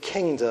the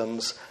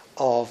kingdoms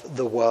of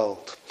the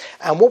world.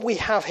 And what we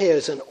have here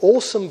is an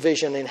awesome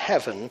vision in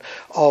heaven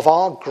of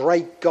our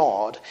great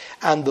God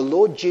and the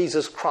Lord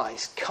Jesus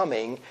Christ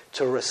coming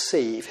to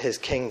receive his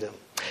kingdom.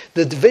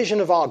 The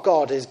vision of our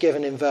God is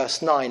given in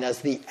verse 9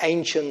 as the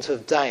Ancient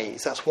of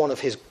Days. That's one of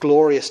his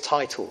glorious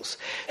titles.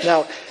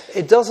 Now,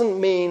 it doesn't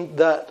mean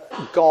that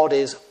God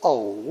is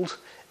old.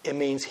 It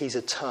means he's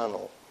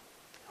eternal.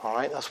 All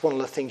right, that's one of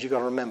the things you've got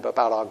to remember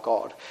about our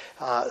God.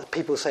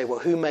 People say, well,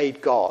 who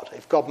made God?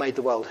 If God made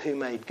the world, who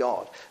made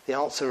God? The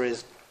answer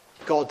is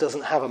God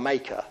doesn't have a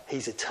maker.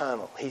 He's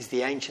eternal. He's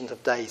the Ancient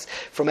of Days.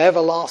 From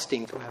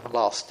everlasting to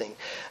everlasting,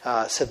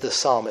 said the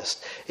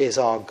psalmist, is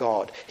our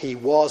God. He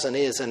was and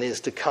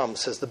is to come,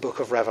 says the book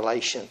of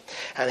Revelation.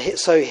 And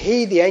so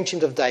he, the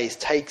Ancient of Days,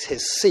 takes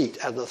his seat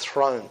at the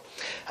throne.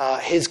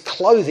 His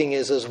clothing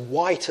is as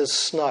white as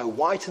snow.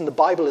 White in the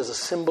Bible is a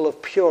symbol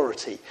of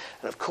purity.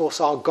 And of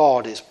course our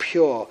God is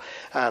pure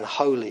and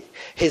holy.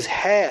 His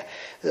hair,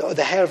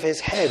 the hair of his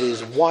head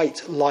is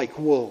white like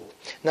wool.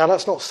 Now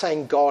that's not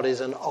saying God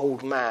is an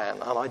old man,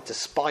 and I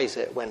despise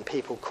it when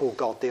people call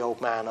God the old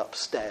man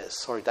upstairs.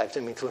 Sorry, Dave,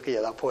 didn't mean to look at you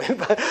at that point.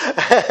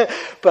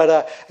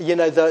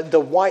 But the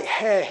white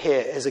hair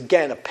here is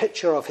again a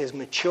picture of his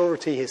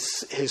maturity,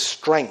 his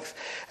strength,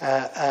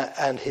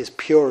 and his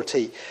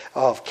purity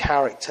of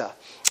character.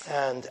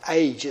 And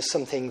age is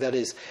something that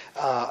is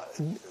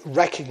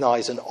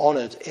recognized and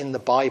honored in the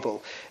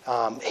Bible.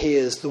 He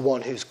is the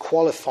one who's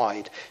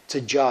qualified to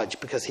judge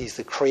because he's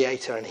the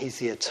creator and he's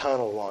the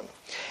eternal one.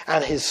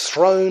 And his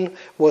throne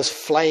was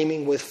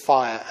flaming with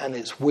fire and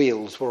its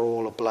wheels were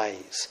all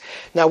ablaze.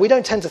 Now, we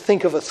don't tend to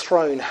think of a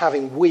throne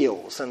having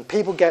wheels, and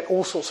people get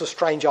all sorts of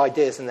strange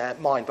ideas in their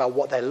mind about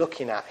what they're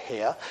looking at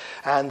here.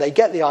 And they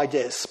get the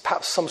idea it's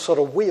perhaps some sort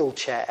of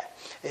wheelchair.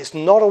 It's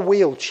not a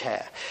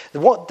wheelchair.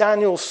 What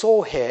Daniel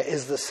saw here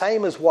is the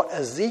same as what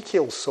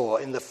Ezekiel saw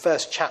in the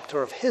first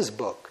chapter of his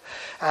book.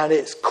 And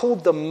it's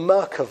called the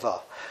Merkava.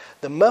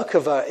 The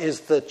Merkava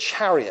is the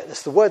chariot.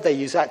 It's the word they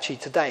use actually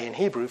today in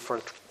Hebrew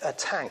for a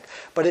tank.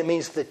 But it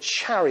means the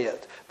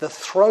chariot, the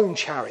throne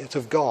chariot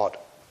of God.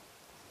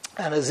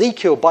 And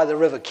Ezekiel, by the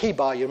river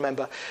Kibar, you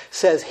remember,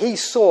 says he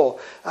saw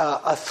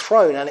a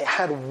throne and it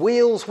had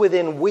wheels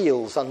within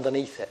wheels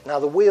underneath it. Now,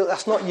 the wheel,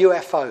 that's not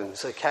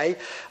UFOs, okay?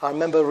 I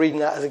remember reading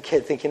that as a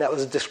kid thinking that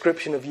was a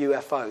description of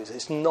UFOs.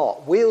 It's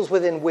not. Wheels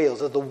within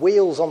wheels are the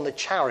wheels on the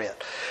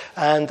chariot.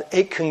 And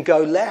it can go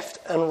left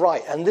and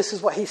right. And this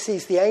is what he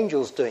sees the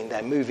angels doing.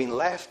 They're moving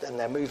left and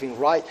they're moving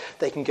right.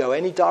 They can go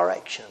any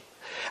direction.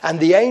 And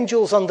the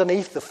angels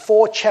underneath, the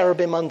 4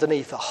 cherubim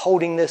underneath, are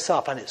holding this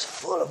up, and it's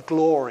full of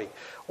glory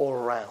all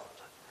around.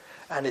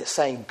 And it's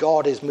saying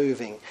God is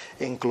moving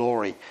in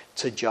glory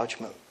to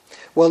judgment.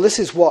 Well, this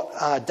is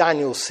what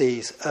Daniel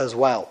sees as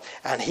well.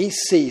 And he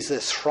sees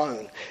this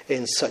throne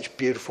in such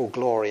beautiful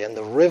glory. And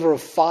the river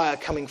of fire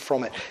coming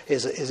from it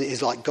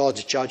is like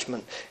God's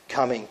judgment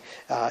coming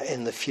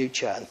in the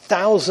future. And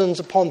thousands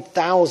upon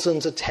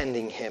thousands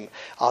attending him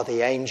are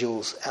the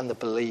angels and the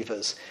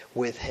believers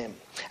with him.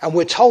 And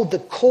we're told the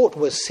court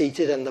was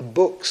seated and the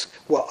books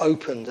were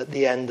opened at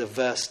the end of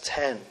verse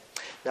 10.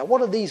 Now,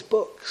 what are these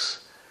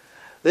books?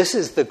 This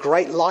is the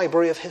great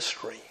library of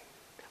history,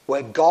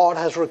 where God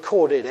has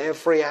recorded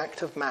every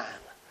act of man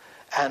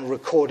and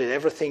recorded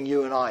everything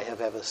you and I have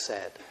ever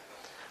said.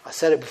 I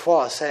said it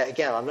before, I'll say it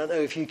again. I don't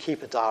know if you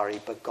keep a diary,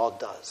 but God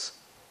does.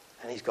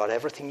 And he's got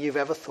everything you've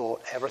ever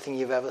thought, everything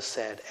you've ever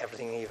said,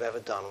 everything you've ever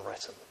done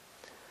written.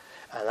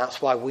 And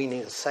that's why we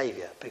need a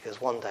Saviour,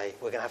 because one day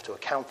we're going to have to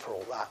account for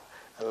all that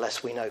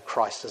unless we know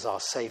Christ as our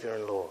Saviour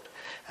and Lord,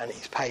 and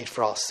he's paid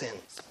for our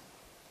sins.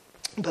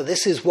 But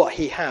this is what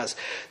he has,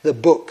 the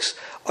books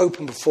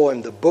open before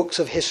him, the books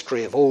of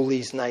history of all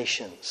these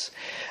nations.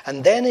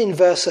 And then in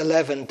verse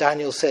 11,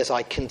 Daniel says,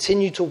 I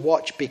continue to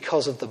watch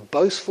because of the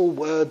boastful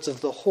words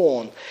of the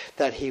horn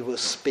that he was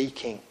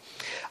speaking.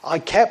 I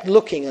kept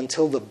looking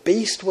until the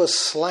beast was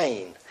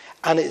slain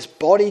and its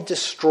body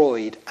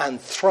destroyed and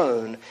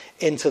thrown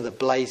into the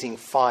blazing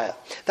fire.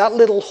 That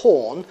little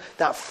horn,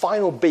 that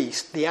final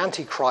beast, the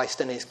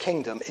Antichrist and his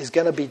kingdom, is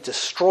going to be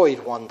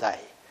destroyed one day.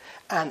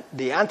 And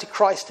the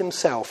Antichrist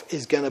himself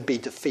is going to be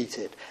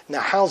defeated. Now,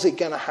 how's it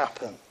going to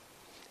happen?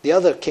 The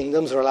other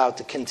kingdoms are allowed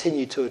to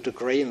continue to a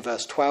degree in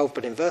verse 12,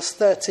 but in verse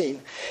 13,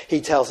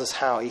 he tells us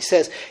how. He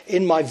says,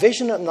 in my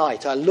vision at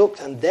night I looked,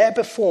 and there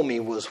before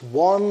me was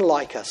one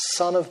like a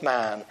son of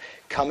man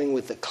coming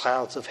with the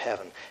clouds of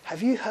heaven.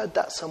 Have you heard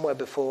that somewhere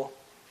before?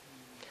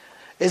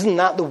 Isn't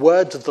that the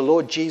words of the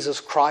Lord Jesus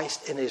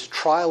Christ in his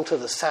trial to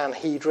the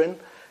Sanhedrin?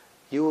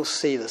 You will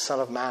see the Son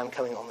of Man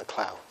coming on the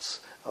clouds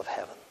of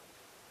heaven.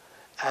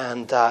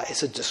 And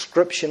it's a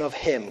description of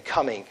him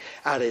coming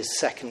at his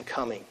second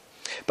coming.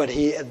 But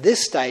he, at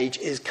this stage,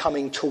 is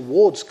coming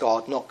towards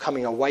God, not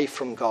coming away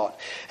from God.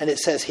 And it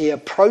says he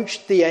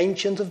approached the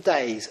Ancient of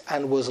Days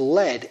and was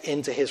led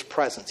into his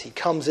presence. He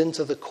comes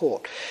into the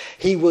court.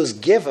 He was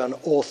given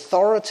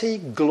authority,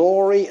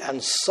 glory,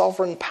 and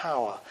sovereign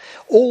power.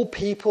 All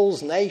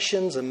peoples,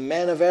 nations, and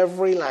men of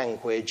every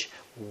language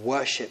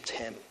worshipped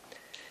him.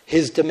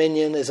 His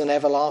dominion is an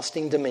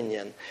everlasting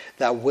dominion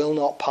that will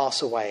not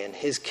pass away, and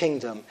his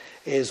kingdom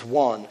is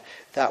one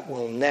that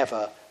will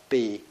never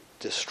be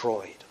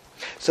destroyed.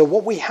 So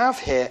what we have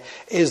here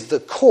is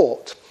the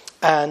court,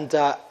 and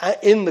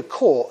in the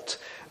court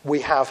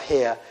we have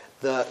here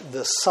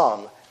the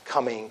Son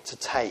coming to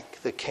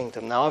take the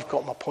kingdom. Now I've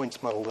got my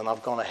points muddled and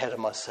I've gone ahead of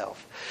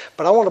myself.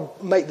 But I want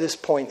to make this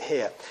point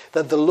here,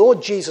 that the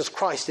Lord Jesus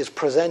Christ is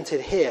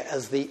presented here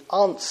as the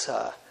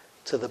answer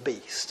to the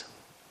beast.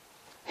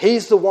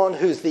 He's the one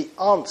who's the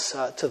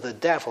answer to the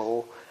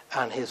devil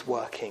and his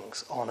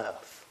workings on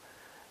earth.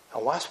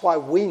 And that's why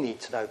we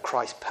need to know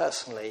Christ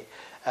personally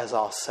as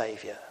our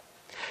Saviour.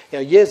 You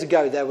know, years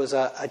ago there was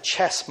a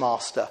chess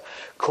master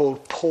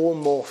called Paul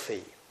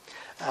Morphy.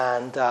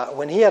 And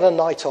when he had a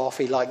night off,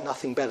 he liked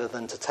nothing better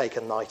than to take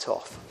a night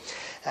off.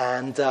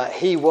 And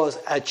he was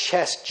a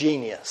chess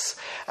genius.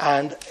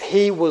 And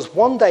he was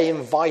one day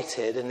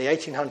invited, in the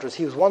 1800s,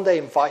 he was one day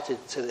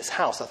invited to this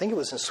house. I think it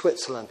was in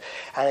Switzerland.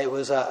 And it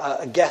was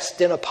a guest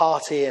dinner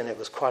party, and it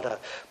was quite a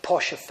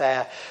posh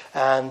affair.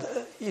 And,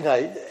 you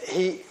know,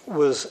 he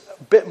was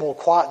a bit more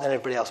quiet than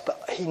everybody else.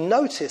 But he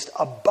noticed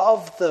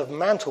above the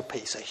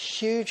mantelpiece a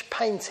huge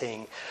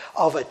painting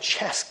of a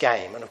chess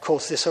game. And, of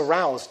course, this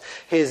aroused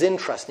his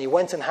interest. And he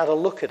went and had a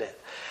look at it.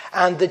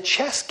 And the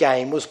chess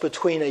game was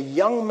between a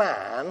young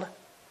man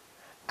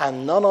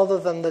and none other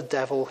than the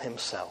devil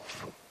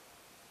himself.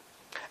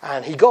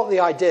 And he got the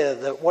idea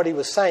that what he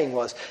was saying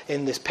was,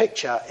 in this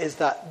picture, is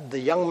that the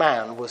young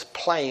man was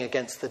playing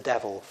against the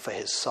devil for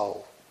his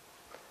soul.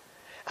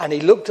 And he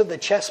looked at the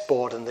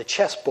chessboard, and the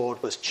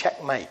chessboard was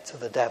checkmate to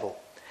the devil.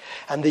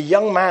 And the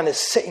young man is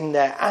sitting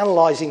there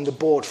analysing the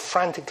board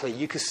frantically.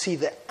 You can see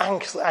the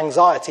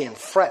anxiety and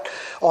fret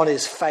on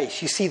his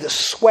face. You see the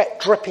sweat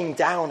dripping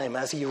down him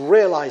as he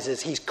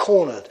realises he's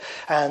cornered.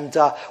 And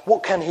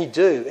what can he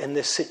do in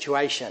this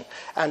situation?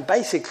 And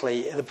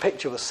basically, the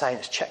picture was saying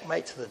it's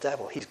checkmate to the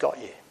devil. He's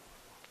got you.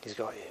 He's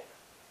got you.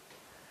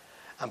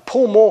 And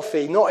Paul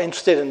Morphy, not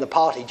interested in the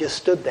party, just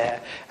stood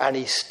there and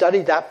he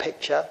studied that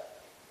picture,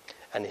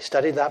 and he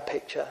studied that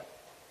picture,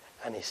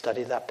 and he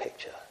studied that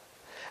picture.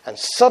 And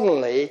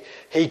suddenly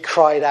he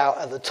cried out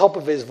at the top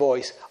of his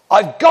voice,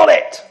 "I've got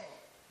it!"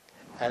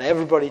 And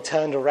everybody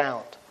turned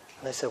around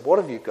and they said, "What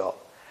have you got?"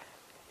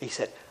 He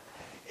said,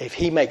 "If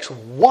he makes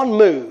one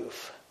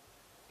move,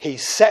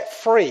 he's set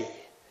free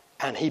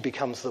and he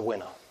becomes the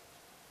winner."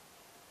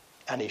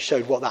 And he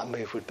showed what that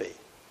move would be.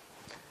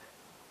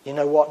 You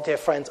know what, dear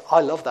friends?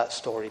 I love that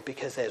story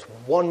because there's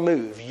one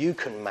move you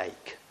can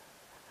make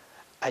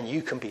and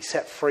you can be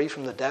set free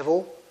from the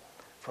devil,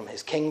 from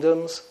his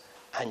kingdoms,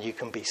 and you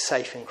can be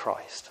safe in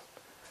Christ.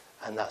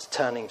 And that's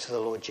turning to the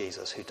Lord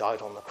Jesus, who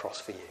died on the cross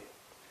for you.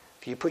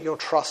 If you put your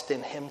trust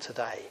in him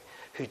today,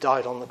 who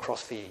died on the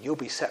cross for you, you'll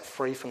be set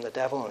free from the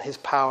devil and his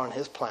power and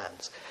his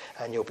plans,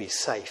 and you'll be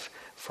safe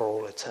for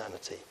all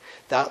eternity.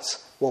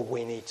 That's what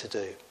we need to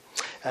do.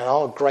 And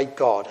our great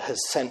God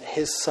has sent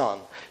his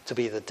Son to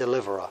be the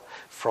deliverer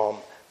from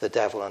the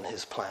devil and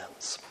his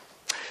plans.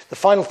 The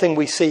final thing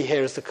we see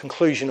here is the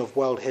conclusion of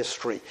world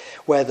history,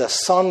 where the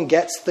Son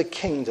gets the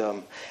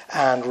kingdom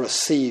and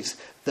receives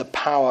the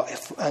power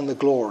and the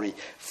glory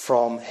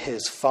from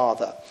his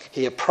Father.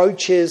 He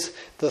approaches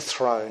the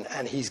throne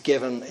and he's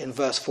given, in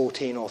verse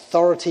 14,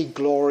 authority,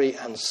 glory,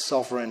 and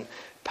sovereign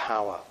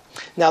power.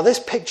 Now this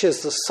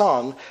pictures the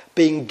Son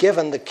being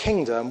given the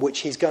kingdom which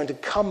he's going to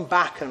come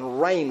back and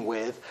reign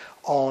with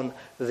on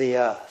the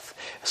earth.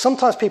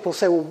 Sometimes people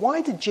say, well,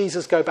 why did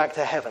Jesus go back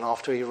to heaven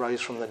after he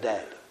rose from the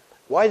dead?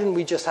 Why didn't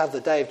we just have the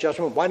day of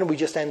judgment? Why didn't we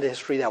just end the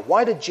history there?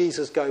 Why did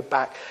Jesus go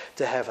back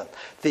to heaven?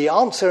 The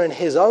answer in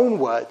his own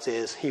words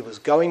is he was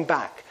going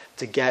back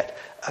to get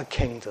a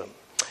kingdom.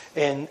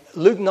 In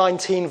Luke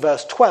 19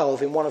 verse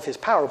 12, in one of his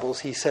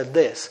parables, he said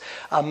this: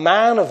 "A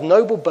man of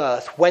noble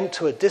birth went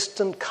to a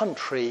distant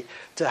country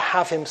to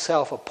have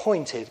himself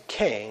appointed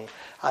king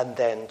and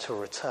then to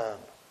return."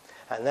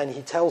 And then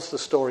he tells the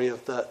story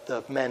of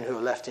the men who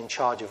are left in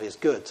charge of his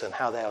goods and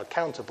how they are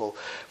accountable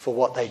for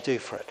what they do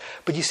for it.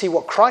 But you see,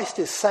 what Christ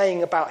is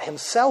saying about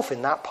himself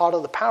in that part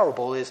of the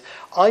parable is,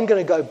 I'm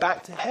going to go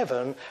back to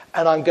heaven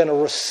and I'm going to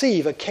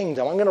receive a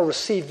kingdom. I'm going to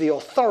receive the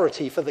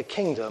authority for the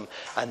kingdom,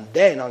 and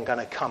then I'm going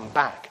to come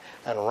back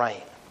and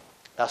reign.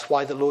 That's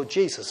why the Lord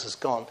Jesus has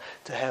gone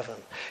to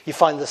heaven. You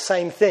find the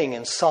same thing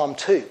in Psalm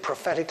 2,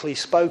 prophetically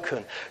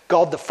spoken.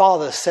 God the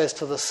Father says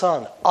to the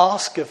Son,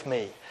 "Ask of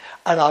me,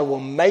 and I will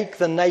make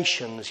the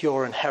nations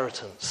your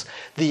inheritance,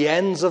 the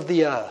ends of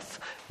the earth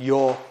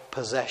your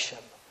possession."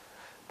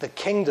 The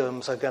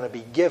kingdoms are going to be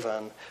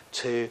given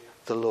to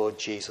the Lord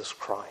Jesus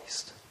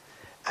Christ.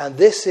 And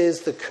this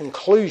is the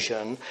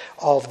conclusion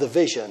of the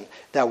vision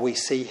that we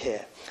see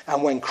here.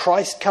 And when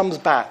Christ comes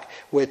back,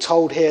 we're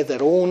told here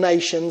that all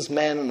nations,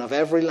 men and of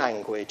every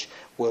language,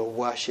 will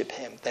worship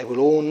him. They will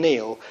all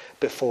kneel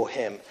before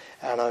him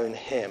and own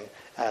him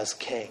as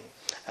king.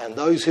 And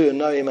those who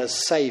know him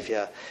as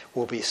Saviour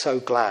will be so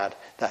glad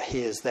that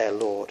he is their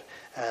Lord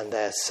and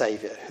their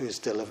Saviour who's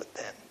delivered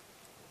them.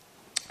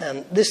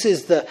 And this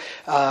is the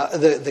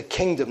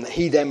kingdom that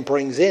he then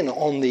brings in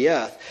on the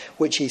earth,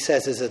 which he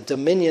says is a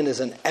dominion, is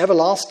an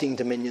everlasting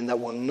dominion that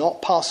will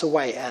not pass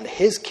away. And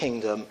his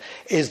kingdom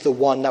is the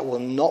one that will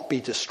not be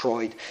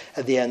destroyed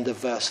at the end of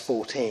verse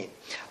 14.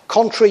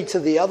 Contrary to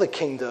the other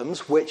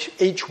kingdoms, which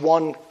each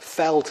one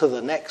fell to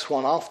the next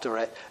one after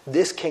it,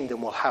 this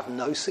kingdom will have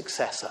no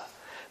successor.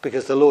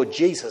 Because the Lord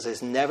Jesus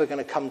is never going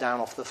to come down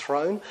off the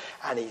throne,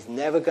 and he's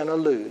never going to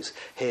lose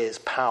his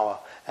power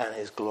and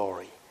his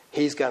glory.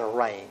 He's going to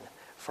reign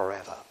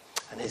forever.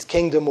 And his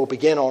kingdom will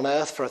begin on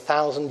earth for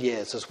 1,000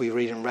 years, as we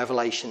read in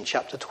Revelation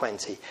chapter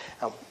 20,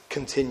 and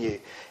continue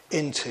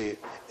into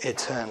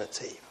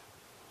eternity.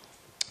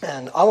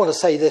 And I want to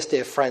say this,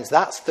 dear friends,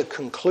 that's the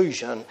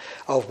conclusion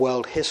of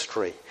world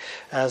history.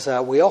 As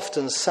we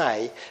often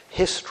say,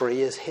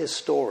 history is his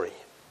story.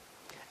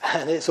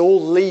 And it's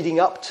all leading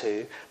up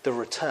to the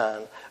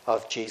return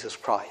of Jesus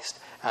Christ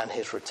and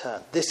his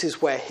return. This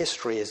is where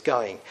history is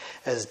going,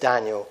 as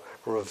Daniel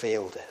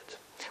revealed it.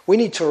 We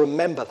need to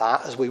remember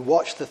that as we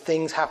watch the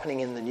things happening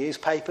in the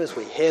newspapers,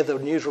 we hear the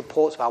news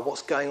reports about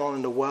what's going on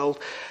in the world.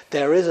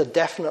 There is a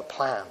definite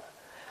plan.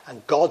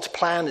 And God's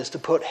plan is to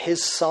put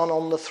his Son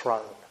on the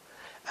throne.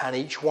 And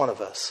each one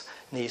of us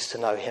needs to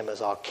know him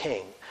as our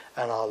King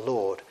and our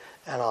Lord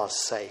and our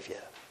Saviour.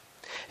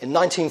 In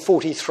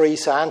 1943,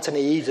 Sir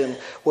Anthony Eden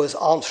was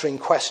answering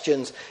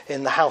questions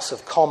in the House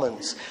of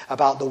Commons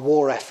about the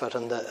war effort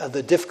and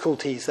the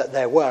difficulties that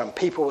there were. And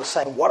people were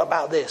saying, what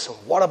about this and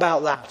what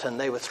about that? And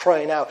they were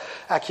throwing out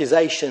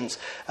accusations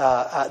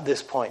at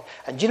this point.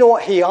 And do you know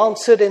what? He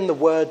answered in the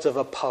words of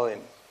a poem.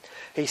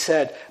 He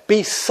said,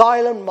 "Be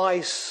silent,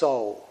 my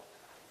soul,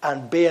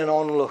 and be an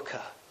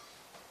onlooker,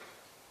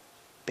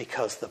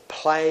 because the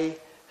play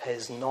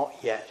is not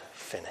yet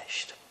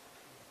finished."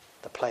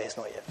 The play is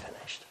not yet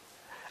finished.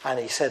 And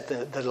he said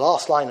the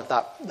last line of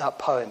that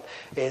poem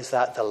is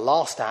that the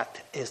last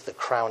act is the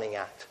crowning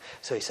act.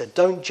 So he said,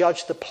 don't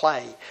judge the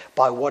play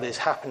by what is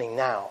happening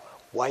now.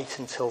 Wait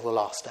until the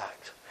last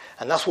act.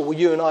 And that's what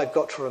you and I have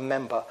got to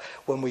remember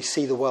when we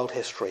see the world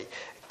history.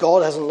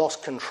 God hasn't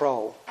lost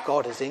control.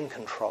 God is in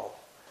control.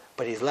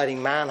 But he's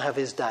letting man have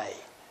his day.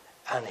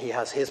 And he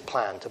has his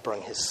plan to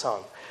bring his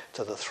Son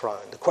to the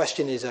throne. The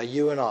question is, are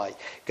you and I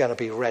going to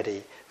be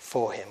ready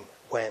for him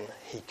when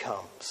he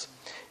comes?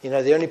 You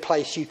know, the only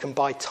place you can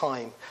buy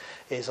time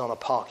is on a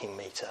parking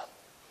meter.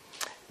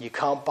 You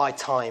can't buy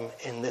time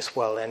in this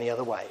world any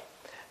other way.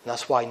 And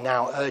that's why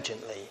now,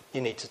 urgently,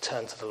 you need to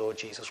turn to the Lord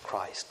Jesus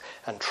Christ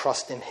and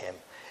trust in him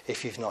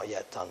if you've not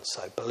yet done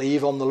so.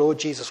 Believe on the Lord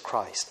Jesus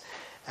Christ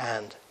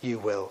and you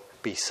will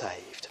be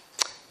saved.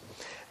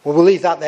 Well, we'll leave that there.